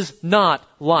is not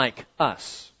like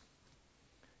us.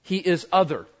 He is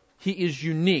other. He is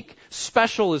unique.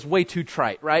 Special is way too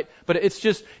trite, right? But it's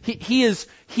just, He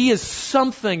is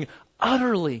something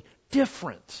utterly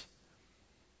different.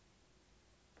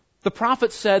 The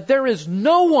prophet said, there is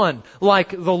no one like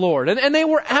the Lord. And they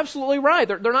were absolutely right.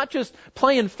 They're not just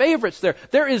playing favorites there.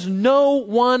 There is no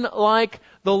one like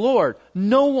the Lord.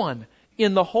 No one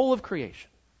in the whole of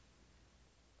creation.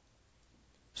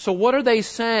 So what are they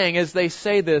saying as they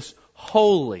say this?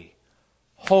 Holy,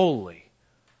 holy,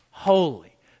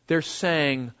 holy. They're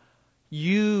saying,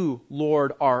 you,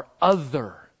 Lord, are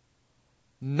other,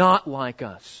 not like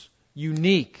us,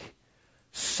 unique,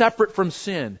 separate from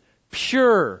sin,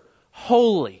 pure,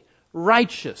 holy,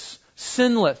 righteous,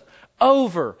 sinless,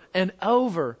 over and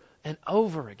over and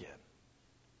over again.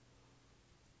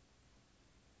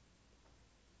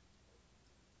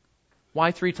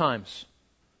 Why 3 times?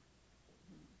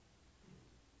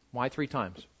 Why 3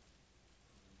 times?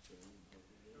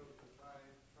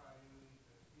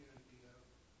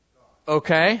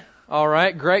 Okay, all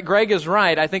right. Greg is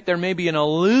right. I think there may be an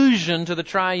allusion to the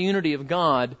triunity of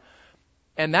God.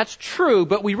 And that's true,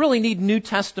 but we really need New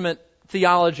Testament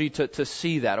theology to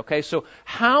see that, okay? So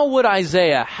how would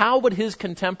Isaiah, how would his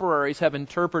contemporaries have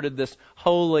interpreted this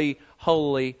holy,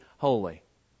 holy, holy?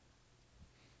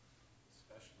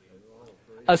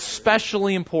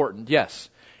 Especially important, yes.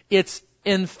 It's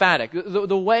emphatic.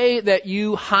 The way that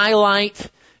you highlight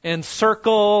and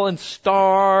circle and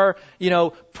star,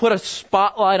 put a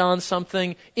spotlight on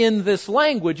something in this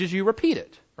language is you repeat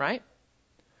it, right?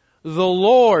 The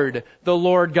Lord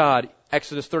God,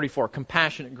 Exodus 34,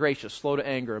 compassionate, gracious, slow to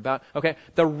anger.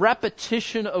 The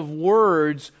repetition of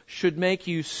words should make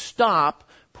you stop,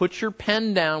 put your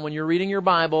pen down when you're reading your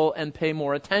Bible and pay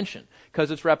more attention,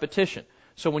 because it's repetition.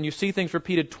 So when you see things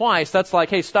repeated twice, that's like,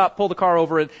 hey, stop, pull the car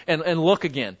over and look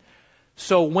again.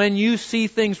 So when you see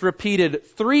things repeated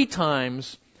 3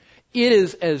 times, it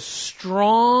is as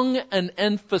strong an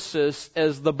emphasis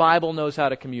as the Bible knows how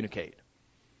to communicate.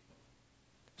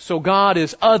 So God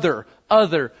is other,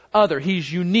 other, other.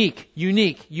 He's unique,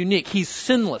 unique, unique. He's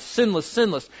sinless, sinless,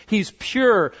 sinless. He's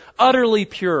pure, utterly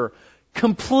pure,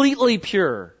 completely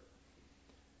pure.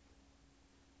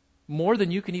 More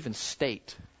than you can even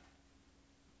state.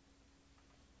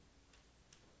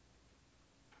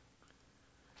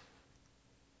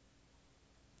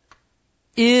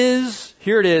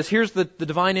 Here it is, here's the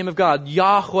divine name of God,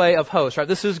 Yahweh of hosts, right?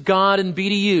 This is God in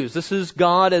BDUs. This is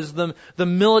God as the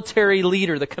military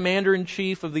leader, the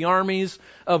commander-in-chief of the armies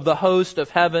of the host of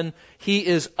heaven. He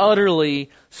is utterly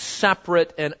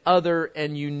separate and other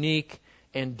and unique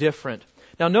and different.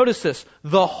 Now notice this,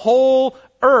 the whole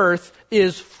earth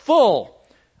is full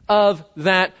of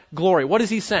that glory. What is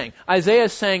he saying? Isaiah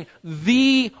is saying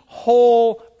the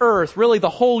whole earth, really the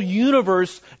whole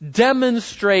universe,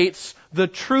 demonstrates the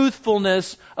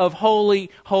truthfulness of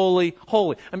holy, holy,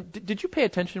 holy. Did you pay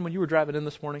attention when you were driving in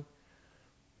this morning?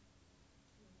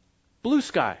 Blue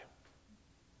sky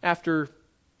after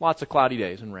lots of cloudy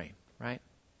days and rain, right?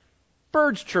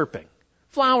 Birds chirping,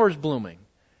 flowers blooming,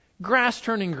 grass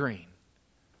turning green.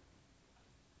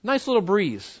 Nice little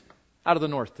breeze out of the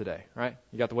north today, right?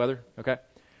 You got the weather? Okay.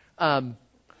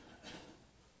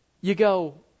 You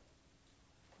go,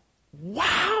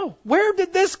 wow, where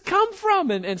did this come from?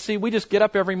 And see, we just get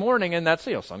up every morning and that's,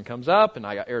 sun comes up and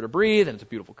I got air to breathe and it's a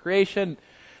beautiful creation.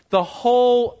 The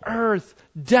whole earth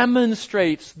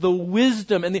demonstrates the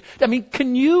wisdom and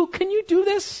can you do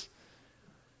this?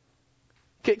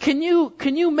 Can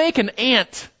you make an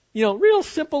ant, real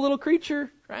simple little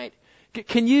creature, right?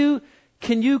 Can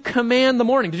you command the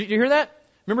morning? Did you hear that?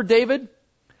 Remember David?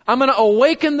 I'm going to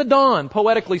awaken the dawn,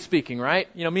 poetically speaking, right?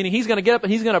 Meaning he's going to get up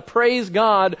and he's going to praise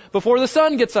God before the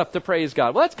sun gets up to praise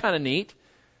God. Well, that's kind of neat.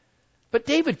 But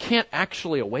David can't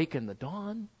actually awaken the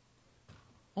dawn.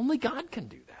 Only God can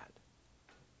do that.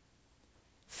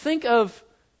 Think of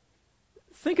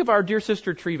our dear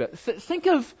sister Treva. Think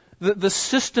of the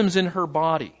systems in her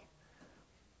body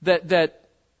that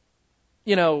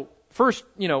first,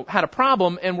 had a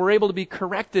problem and were able to be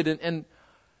corrected. And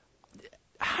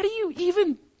how do you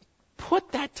even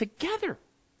put that together?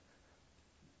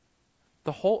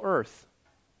 The whole earth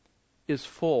is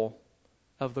full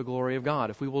of the glory of God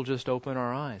if we will just open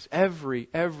our eyes every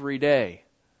day.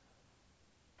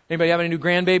 Anybody have any new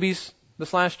grandbabies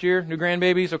this last year? New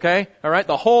grandbabies, okay? All right,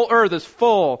 the whole earth is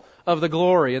full of the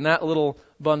glory in that little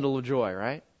bundle of joy,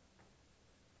 right?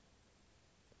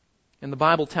 And the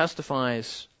Bible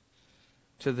testifies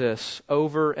to this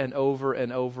over and over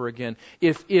and over again.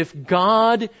 If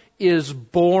God is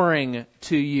boring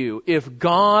to you, if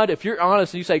you're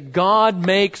honest and you say, God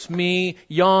makes me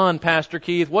yawn, Pastor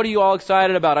Keith, what are you all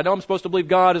excited about? I know I'm supposed to believe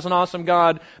God is an awesome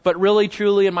God, but really,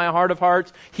 truly, in my heart of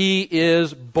hearts, He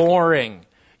is boring.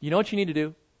 You know what you need to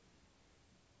do?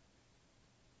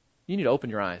 You need to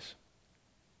open your eyes.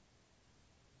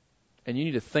 And you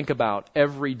need to think about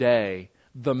every day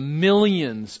the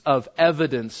millions of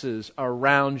evidences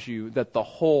around you that the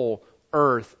whole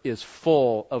earth is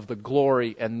full of the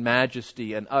glory and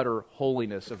majesty and utter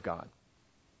holiness of God.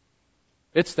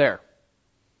 It's there.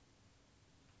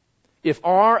 If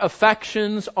our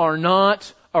affections are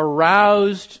not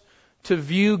aroused to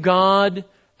view God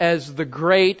as the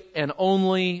great and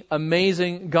only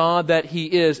amazing God that He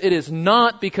is, it is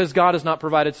not because God has not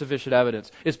provided sufficient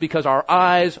evidence. It's because our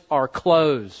eyes are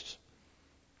closed.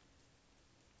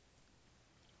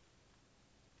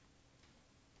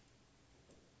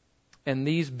 And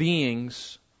these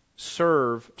beings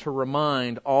serve to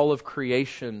remind all of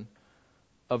creation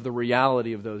of the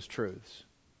reality of those truths.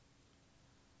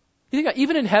 You think,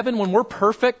 even in heaven, when we're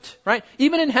perfect, right?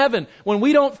 Even in heaven, when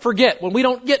we don't forget, when we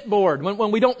don't get bored,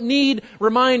 when we don't need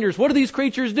reminders, what do these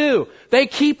creatures do? They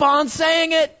keep on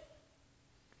saying it.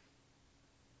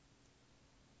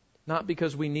 Not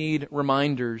because we need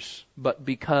reminders, but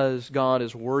because God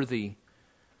is worthy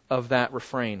of that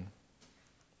refrain.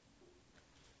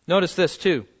 Notice this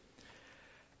too.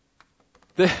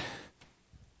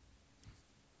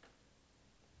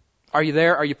 Are you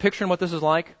there? Are you picturing what this is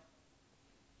like?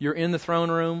 You're in the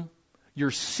throne room.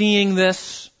 You're seeing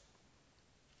this.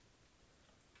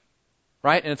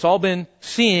 Right? And it's all been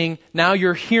seeing. Now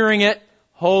you're hearing it.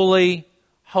 Holy,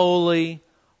 holy,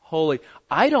 holy.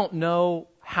 I don't know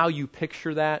how you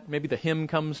picture that. Maybe the hymn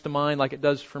comes to mind like it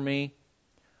does for me.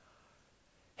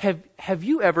 Have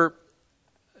you ever...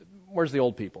 Where's the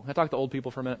old people? Can I talk to old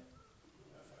people for a minute?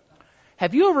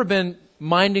 Have you ever been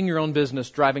minding your own business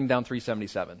driving down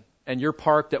 377 and you're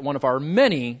parked at one of our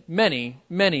many, many,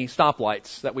 many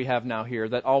stoplights that we have now here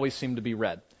that always seem to be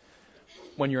red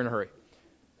when you're in a hurry?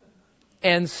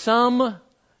 And some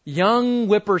young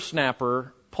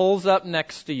whippersnapper pulls up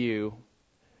next to you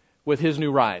with his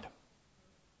new ride.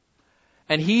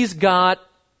 And he's got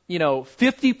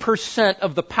 50%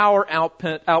 of the power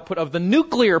output of the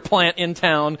nuclear plant in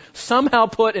town somehow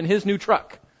put in his new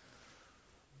truck.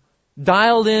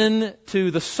 Dialed in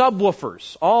to the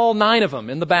subwoofers, all 9 of them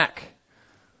in the back.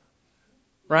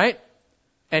 Right?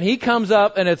 And he comes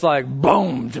up and it's like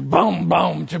boom, boom,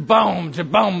 boom, boom,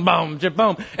 boom, boom,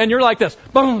 boom. And you're like this,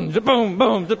 boom, boom,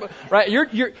 boom, right?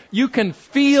 You can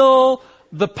feel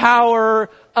the power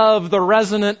of the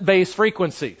resonant bass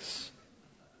frequencies.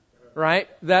 Right?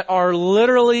 That are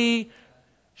literally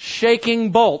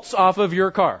shaking bolts off of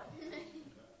your car.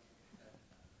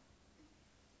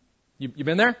 You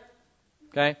been there?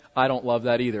 Okay? I don't love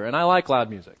that either. And I like loud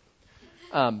music.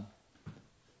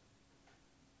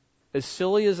 As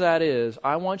silly as that is,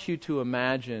 I want you to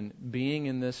imagine being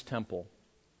in this temple.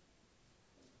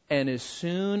 And as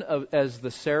soon as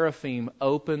the seraphim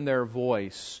open their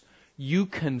voice, you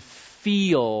can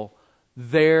feel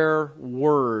their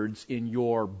words in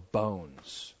your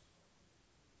bones.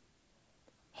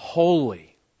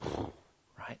 Holy,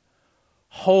 right?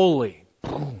 Holy,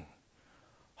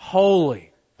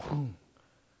 holy.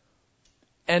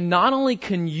 And not only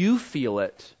can you feel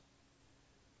it,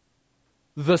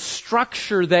 the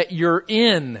structure that you're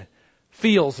in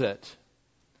feels it.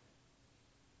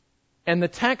 And the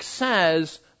text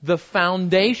says the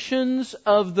foundations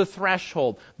of the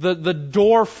threshold, the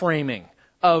door framing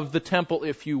of the temple,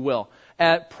 if you will.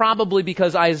 Probably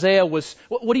because Isaiah was...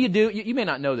 What do? You may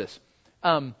not know this.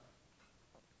 I'm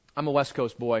a West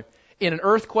Coast boy. In an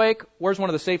earthquake, where's one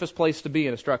of the safest places to be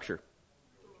in a structure?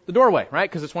 the doorway, right?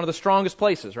 Because it's one of the strongest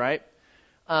places, right?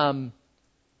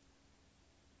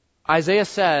 Isaiah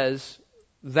says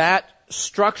that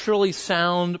structurally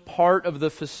sound part of the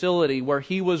facility where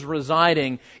he was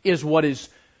residing is what is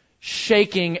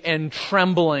shaking and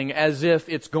trembling as if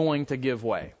it's going to give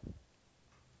way.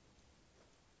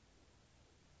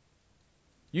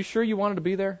 You sure you wanted to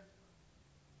be there?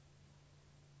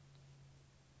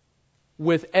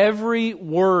 With every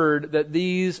word that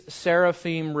these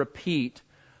seraphim repeat,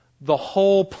 the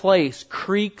whole place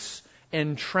creaks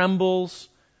and trembles.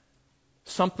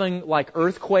 Something like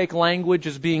earthquake language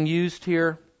is being used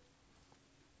here.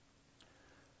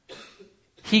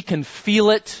 He can feel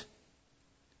it.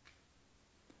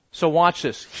 So watch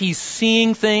this. He's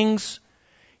seeing things.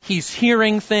 He's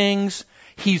hearing things.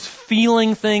 He's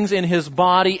feeling things in his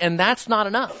body, and that's not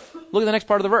enough. Look at the next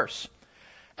part of the verse.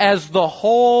 As the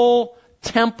whole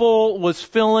temple was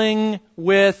filling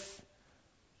with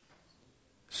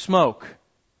smoke.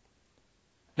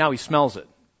 Now he smells it.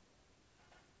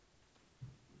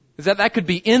 That could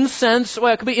be incense.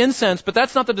 Well, it could be incense, but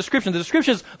that's not the description. The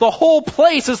description is the whole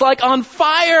place is like on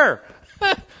fire.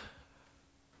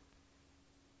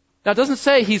 Now, it doesn't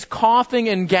say he's coughing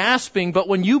and gasping, but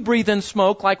when you breathe in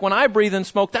smoke, like when I breathe in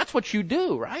smoke, that's what you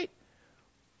do, right?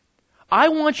 I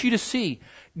want you to see,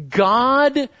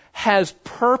 God has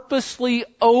purposely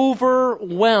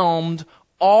overwhelmed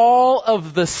all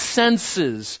of the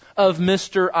senses of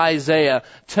Mr. Isaiah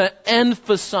to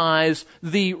emphasize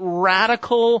the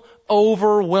radical,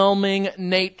 overwhelming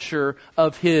nature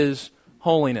of his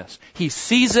holiness. He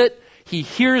sees it, he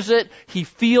hears it, he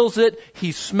feels it,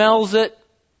 he smells it.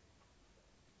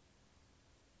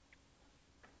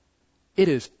 It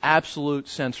is absolute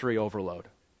sensory overload.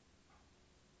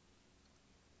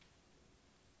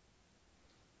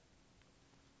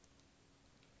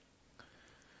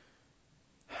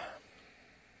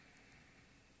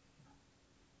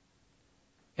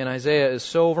 And Isaiah is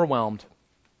so overwhelmed,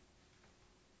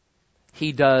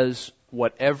 he does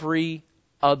what every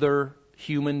other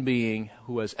human being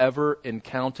who has ever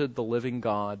encountered the living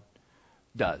God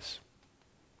does.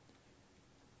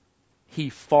 He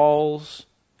falls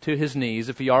to his knees,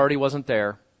 if he already wasn't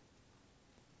there,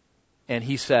 and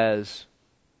he says,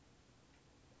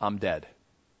 I'm dead.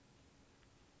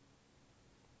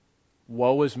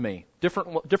 Woe is me.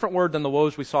 Different word than the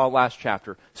woes we saw last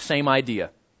chapter. Same idea.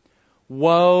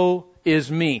 Woe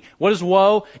is me. What is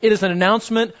woe? It is an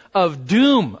announcement of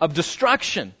doom, of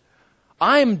destruction.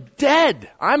 I'm dead.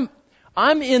 I'm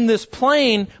in this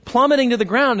plane plummeting to the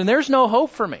ground, and there's no hope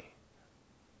for me.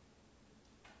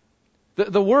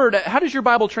 The word, how does your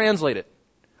Bible translate it?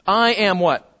 I am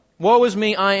what? Woe is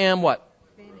me, I am what?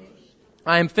 Finished.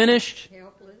 I am finished.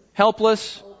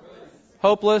 Helpless.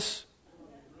 Hopeless.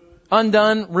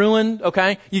 Undone. Ruined.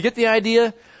 Okay? You get the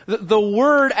idea? The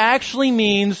word actually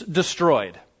means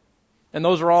destroyed. And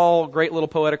those are all great little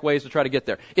poetic ways to try to get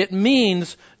there. It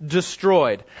means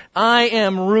destroyed. I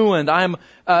am ruined. The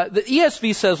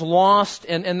ESV says lost,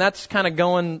 and that's kind of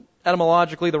going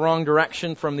etymologically the wrong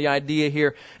direction from the idea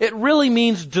here. It really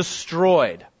means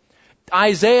destroyed.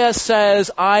 Isaiah says,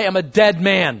 I am a dead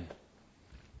man.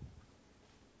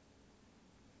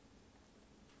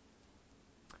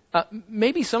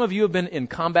 Maybe some of you have been in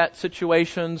combat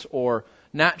situations or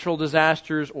natural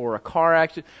disasters or a car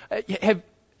accident.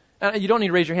 You don't need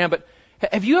to raise your hand, but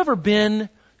have you ever been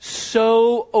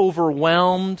so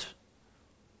overwhelmed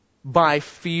by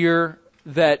fear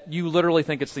that you literally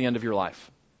think it's the end of your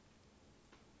life?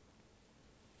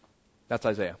 That's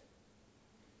Isaiah.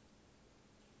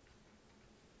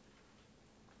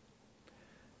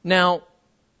 Now,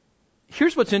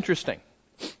 here's what's interesting.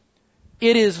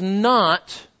 It is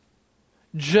not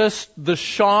just the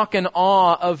shock and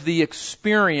awe of the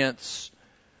experience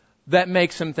that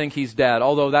makes him think he's dead,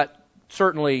 although that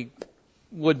certainly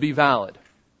would be valid.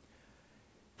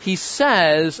 He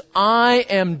says, I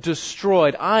am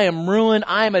destroyed. I am ruined.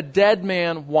 I am a dead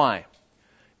man. Why?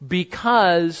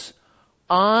 Because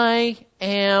I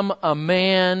am a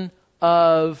man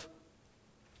of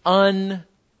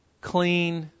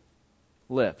unclean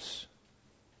lips.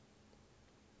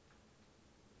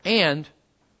 And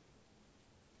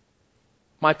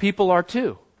my people are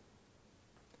too.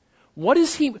 What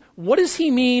does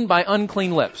he mean by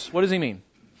unclean lips? What does he mean?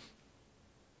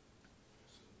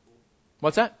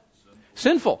 What's that?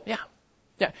 Sinful.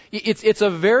 Yeah. It's a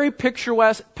very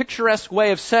picturesque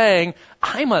way of saying,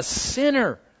 I'm a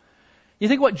sinner. You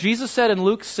think what Jesus said in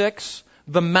Luke 6?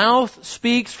 The mouth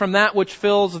speaks from that which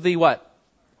fills the what?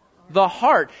 The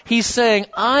heart. He's saying,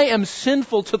 I am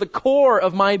sinful to the core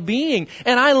of my being,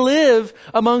 and I live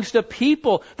amongst a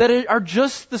people that are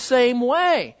just the same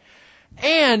way.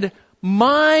 And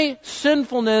my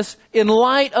sinfulness in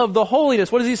light of the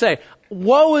holiness. What does he say?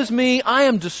 Woe is me, I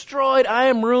am destroyed, I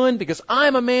am ruined, because I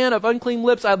am a man of unclean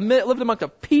lips. I've lived among the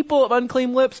people of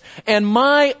unclean lips, and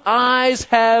my eyes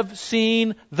have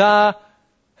seen the...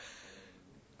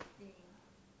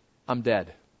 I'm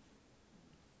dead.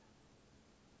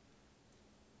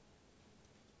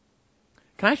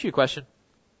 Can I ask you a question?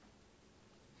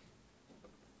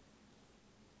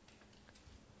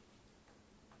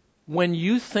 When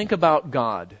you think about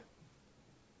God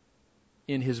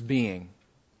in His being,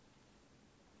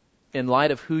 in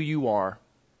light of who you are,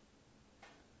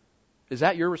 is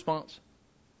that your response?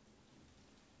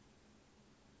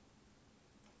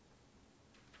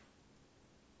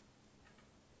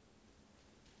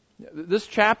 This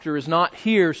chapter is not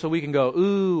here so we can go,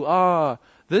 ooh, ah.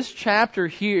 This chapter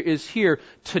here is here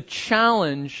to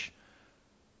challenge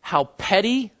how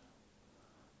petty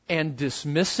and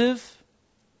dismissive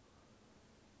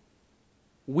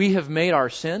we have made our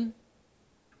sin,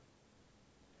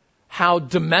 how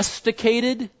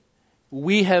domesticated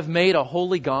we have made a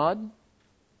holy God,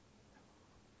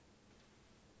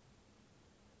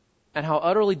 and how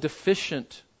utterly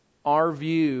deficient our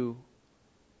view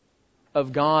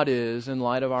of God is in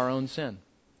light of our own sin.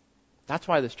 That's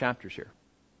why this chapter's here.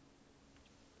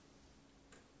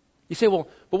 You say, well,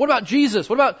 but what about Jesus?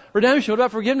 What about redemption? What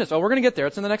about forgiveness? Oh, we're going to get there.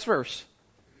 It's in the next verse.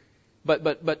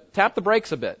 But tap the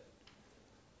brakes a bit.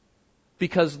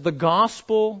 Because the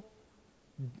gospel,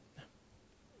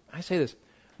 I say this,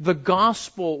 the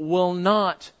gospel will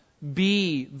not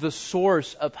be the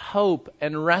source of hope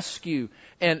and rescue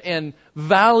and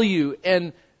value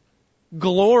and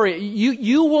glory.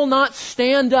 You will not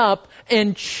stand up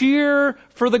and cheer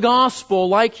for the gospel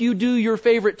like you do your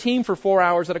favorite team for 4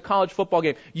 hours at a college football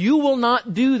game. You will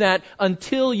not do that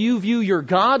until you view your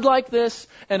God like this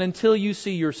and until you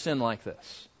see your sin like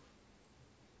this.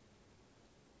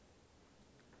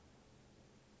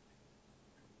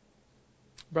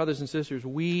 Brothers and sisters,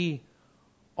 we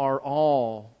are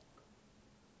all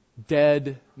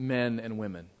dead men and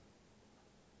women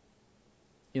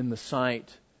in the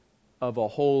sight of a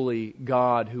holy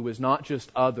God who is not just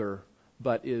other,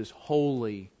 but is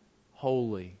holy,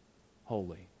 holy,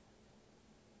 holy.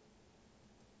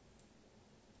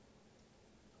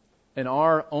 And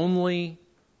our only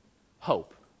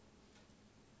hope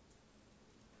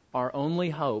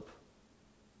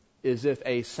is if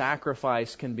a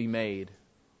sacrifice can be made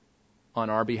on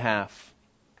our behalf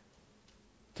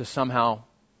to somehow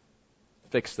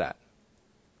fix that.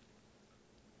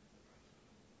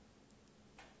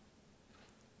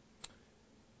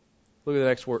 Look at the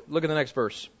next word. Look at the next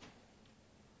verse.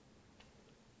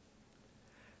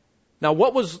 Now,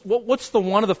 what's the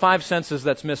one of the five senses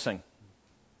that's missing?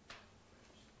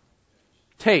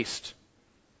 Taste.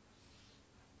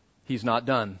 He's not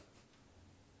done.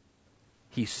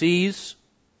 He sees,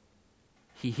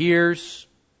 he hears,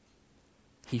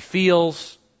 he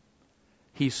feels,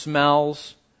 he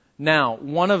smells. Now,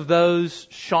 one of those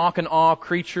shock and awe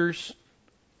creatures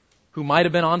who might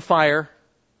have been on fire,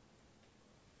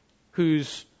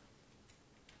 who's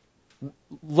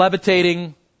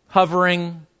levitating,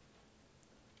 hovering,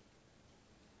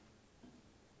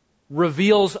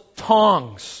 reveals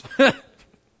tongs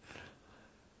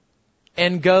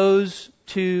and goes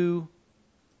to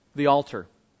the altar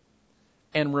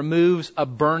and removes a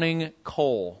burning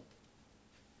coal.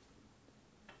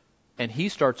 And he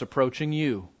starts approaching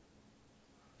you.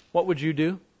 What would you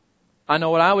do? I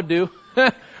know what I would do.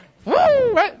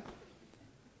 Woo, right?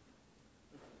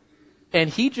 And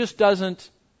he just doesn't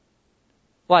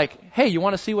like, hey, you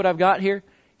want to see what I've got here?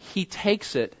 He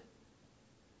takes it.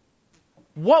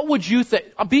 What would you think?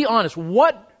 Be honest.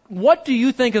 What do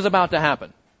you think is about to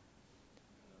happen?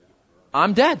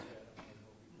 I'm dead.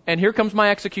 And here comes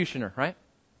my executioner, right?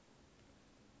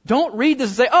 Don't read this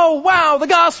and say, oh, wow, the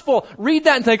gospel. Read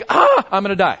that and think, I'm going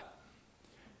to die.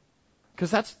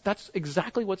 Because that's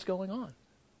exactly what's going on.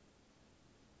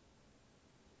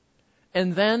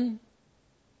 And then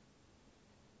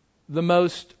the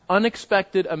most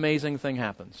unexpected, amazing thing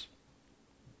happens.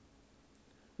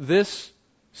 This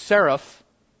seraph,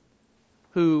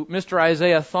 who Mr.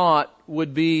 Isaiah thought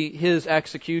would be his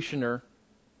executioner,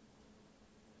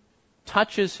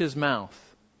 touches his mouth.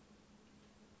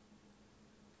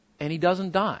 And he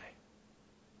doesn't die.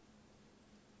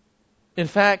 In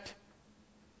fact,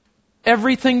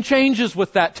 everything changes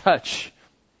with that touch.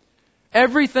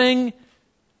 Everything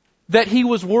that he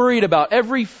was worried about,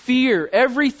 every fear,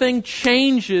 everything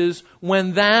changes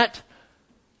when that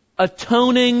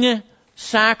atoning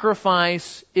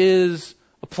sacrifice is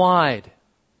applied.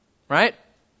 Right?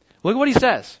 Look at what he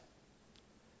says.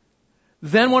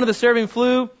 Then one of the seraphim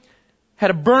flew had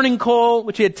a burning coal,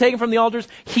 which he had taken from the altars.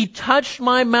 He touched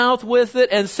my mouth with it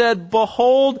and said,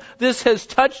 behold, this has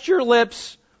touched your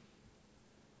lips.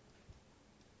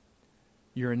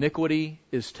 Your iniquity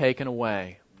is taken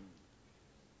away.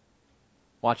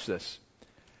 Watch this.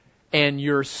 And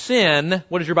your sin,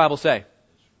 what does your Bible say?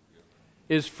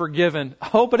 Is forgiven.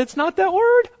 Oh, but it's not that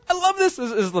word. I love this.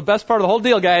 This is the best part of the whole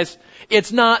deal, guys.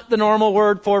 It's not the normal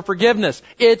word for forgiveness.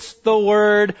 It's the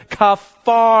word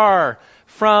kafar,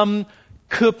 from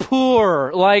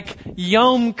Kippur, like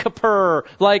Yom Kippur,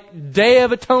 like Day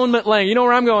of Atonement laying. You know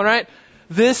where I'm going, right?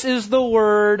 This is the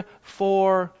word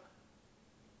for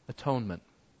atonement.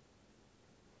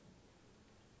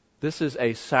 This is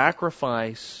a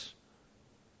sacrifice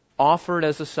offered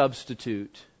as a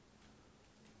substitute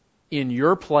in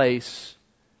your place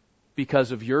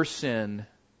because of your sin,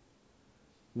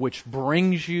 which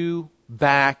brings you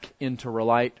back into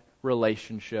right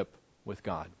relationship with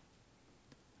God.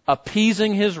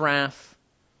 Appeasing His wrath,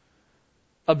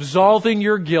 absolving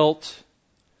your guilt,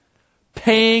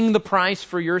 paying the price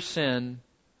for your sin,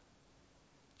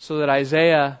 so that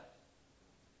Isaiah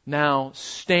now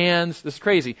stands, this is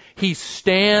crazy, he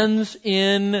stands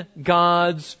in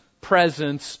God's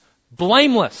presence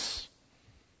blameless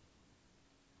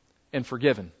and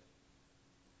forgiven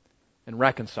and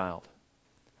reconciled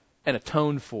and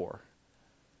atoned for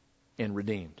and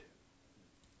redeemed.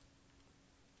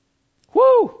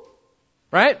 Woo!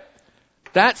 Right?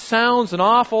 That sounds an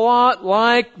awful lot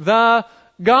like the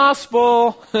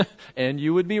gospel. And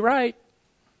you would be right.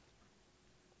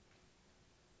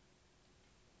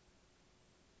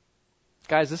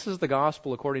 Guys, this is the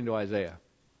gospel according to Isaiah.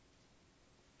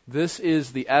 This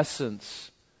is the essence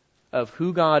of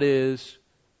who God is,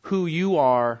 who you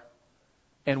are,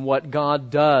 and what God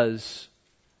does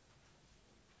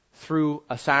through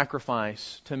a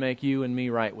sacrifice to make you and me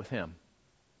right with Him.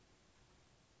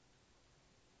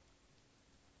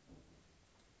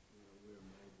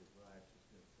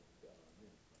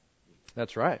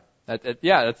 That's right.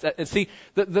 See,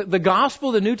 the gospel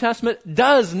of the New Testament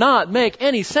does not make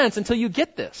any sense until you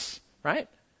get this, right?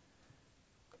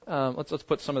 Let's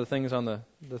put some of the things on the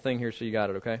thing here so you got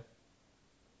it, okay?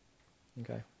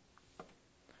 Okay.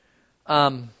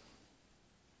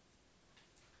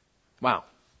 Wow.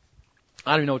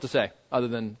 I don't even know what to say other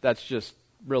than that's just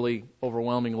really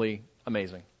overwhelmingly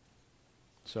amazing.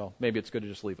 So maybe it's good to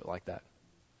just leave it like that.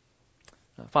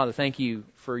 Father, thank you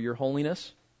for your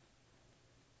holiness.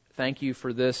 Thank you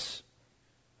for this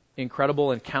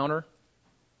incredible encounter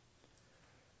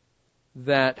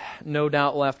that no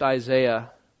doubt left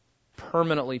Isaiah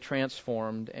permanently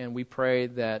transformed, and we pray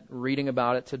that reading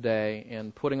about it today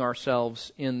and putting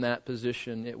ourselves in that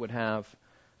position, it would have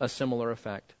a similar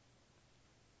effect.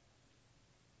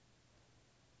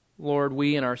 Lord,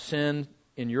 we in our sin,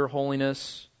 in your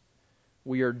holiness,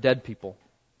 we are dead people.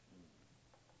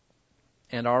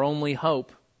 And our only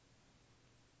hope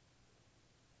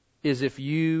is if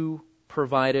you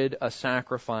provided a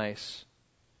sacrifice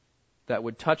that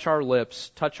would touch our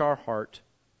lips, touch our heart,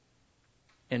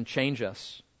 and change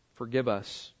us, forgive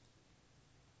us,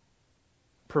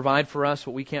 provide for us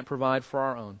what we can't provide for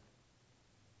our own.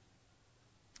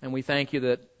 And we thank you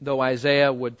that though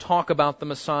Isaiah would talk about the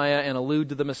Messiah and allude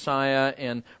to the Messiah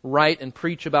and write and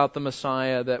preach about the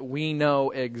Messiah, that we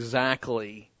know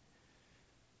exactly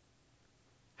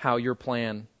how your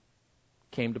plan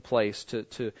came to place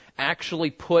to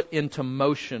actually put into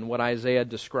motion what Isaiah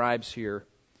describes here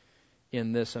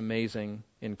in this amazing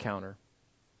encounter.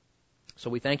 So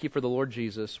we thank you for the Lord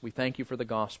Jesus. We thank you for the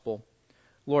gospel.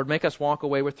 Lord, make us walk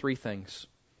away with three things: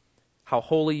 how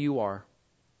holy you are,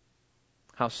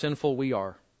 how sinful we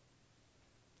are,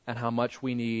 and how much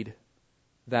we need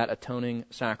that atoning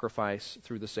sacrifice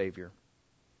through the Savior.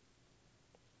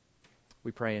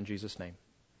 We pray in Jesus' name.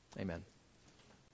 Amen.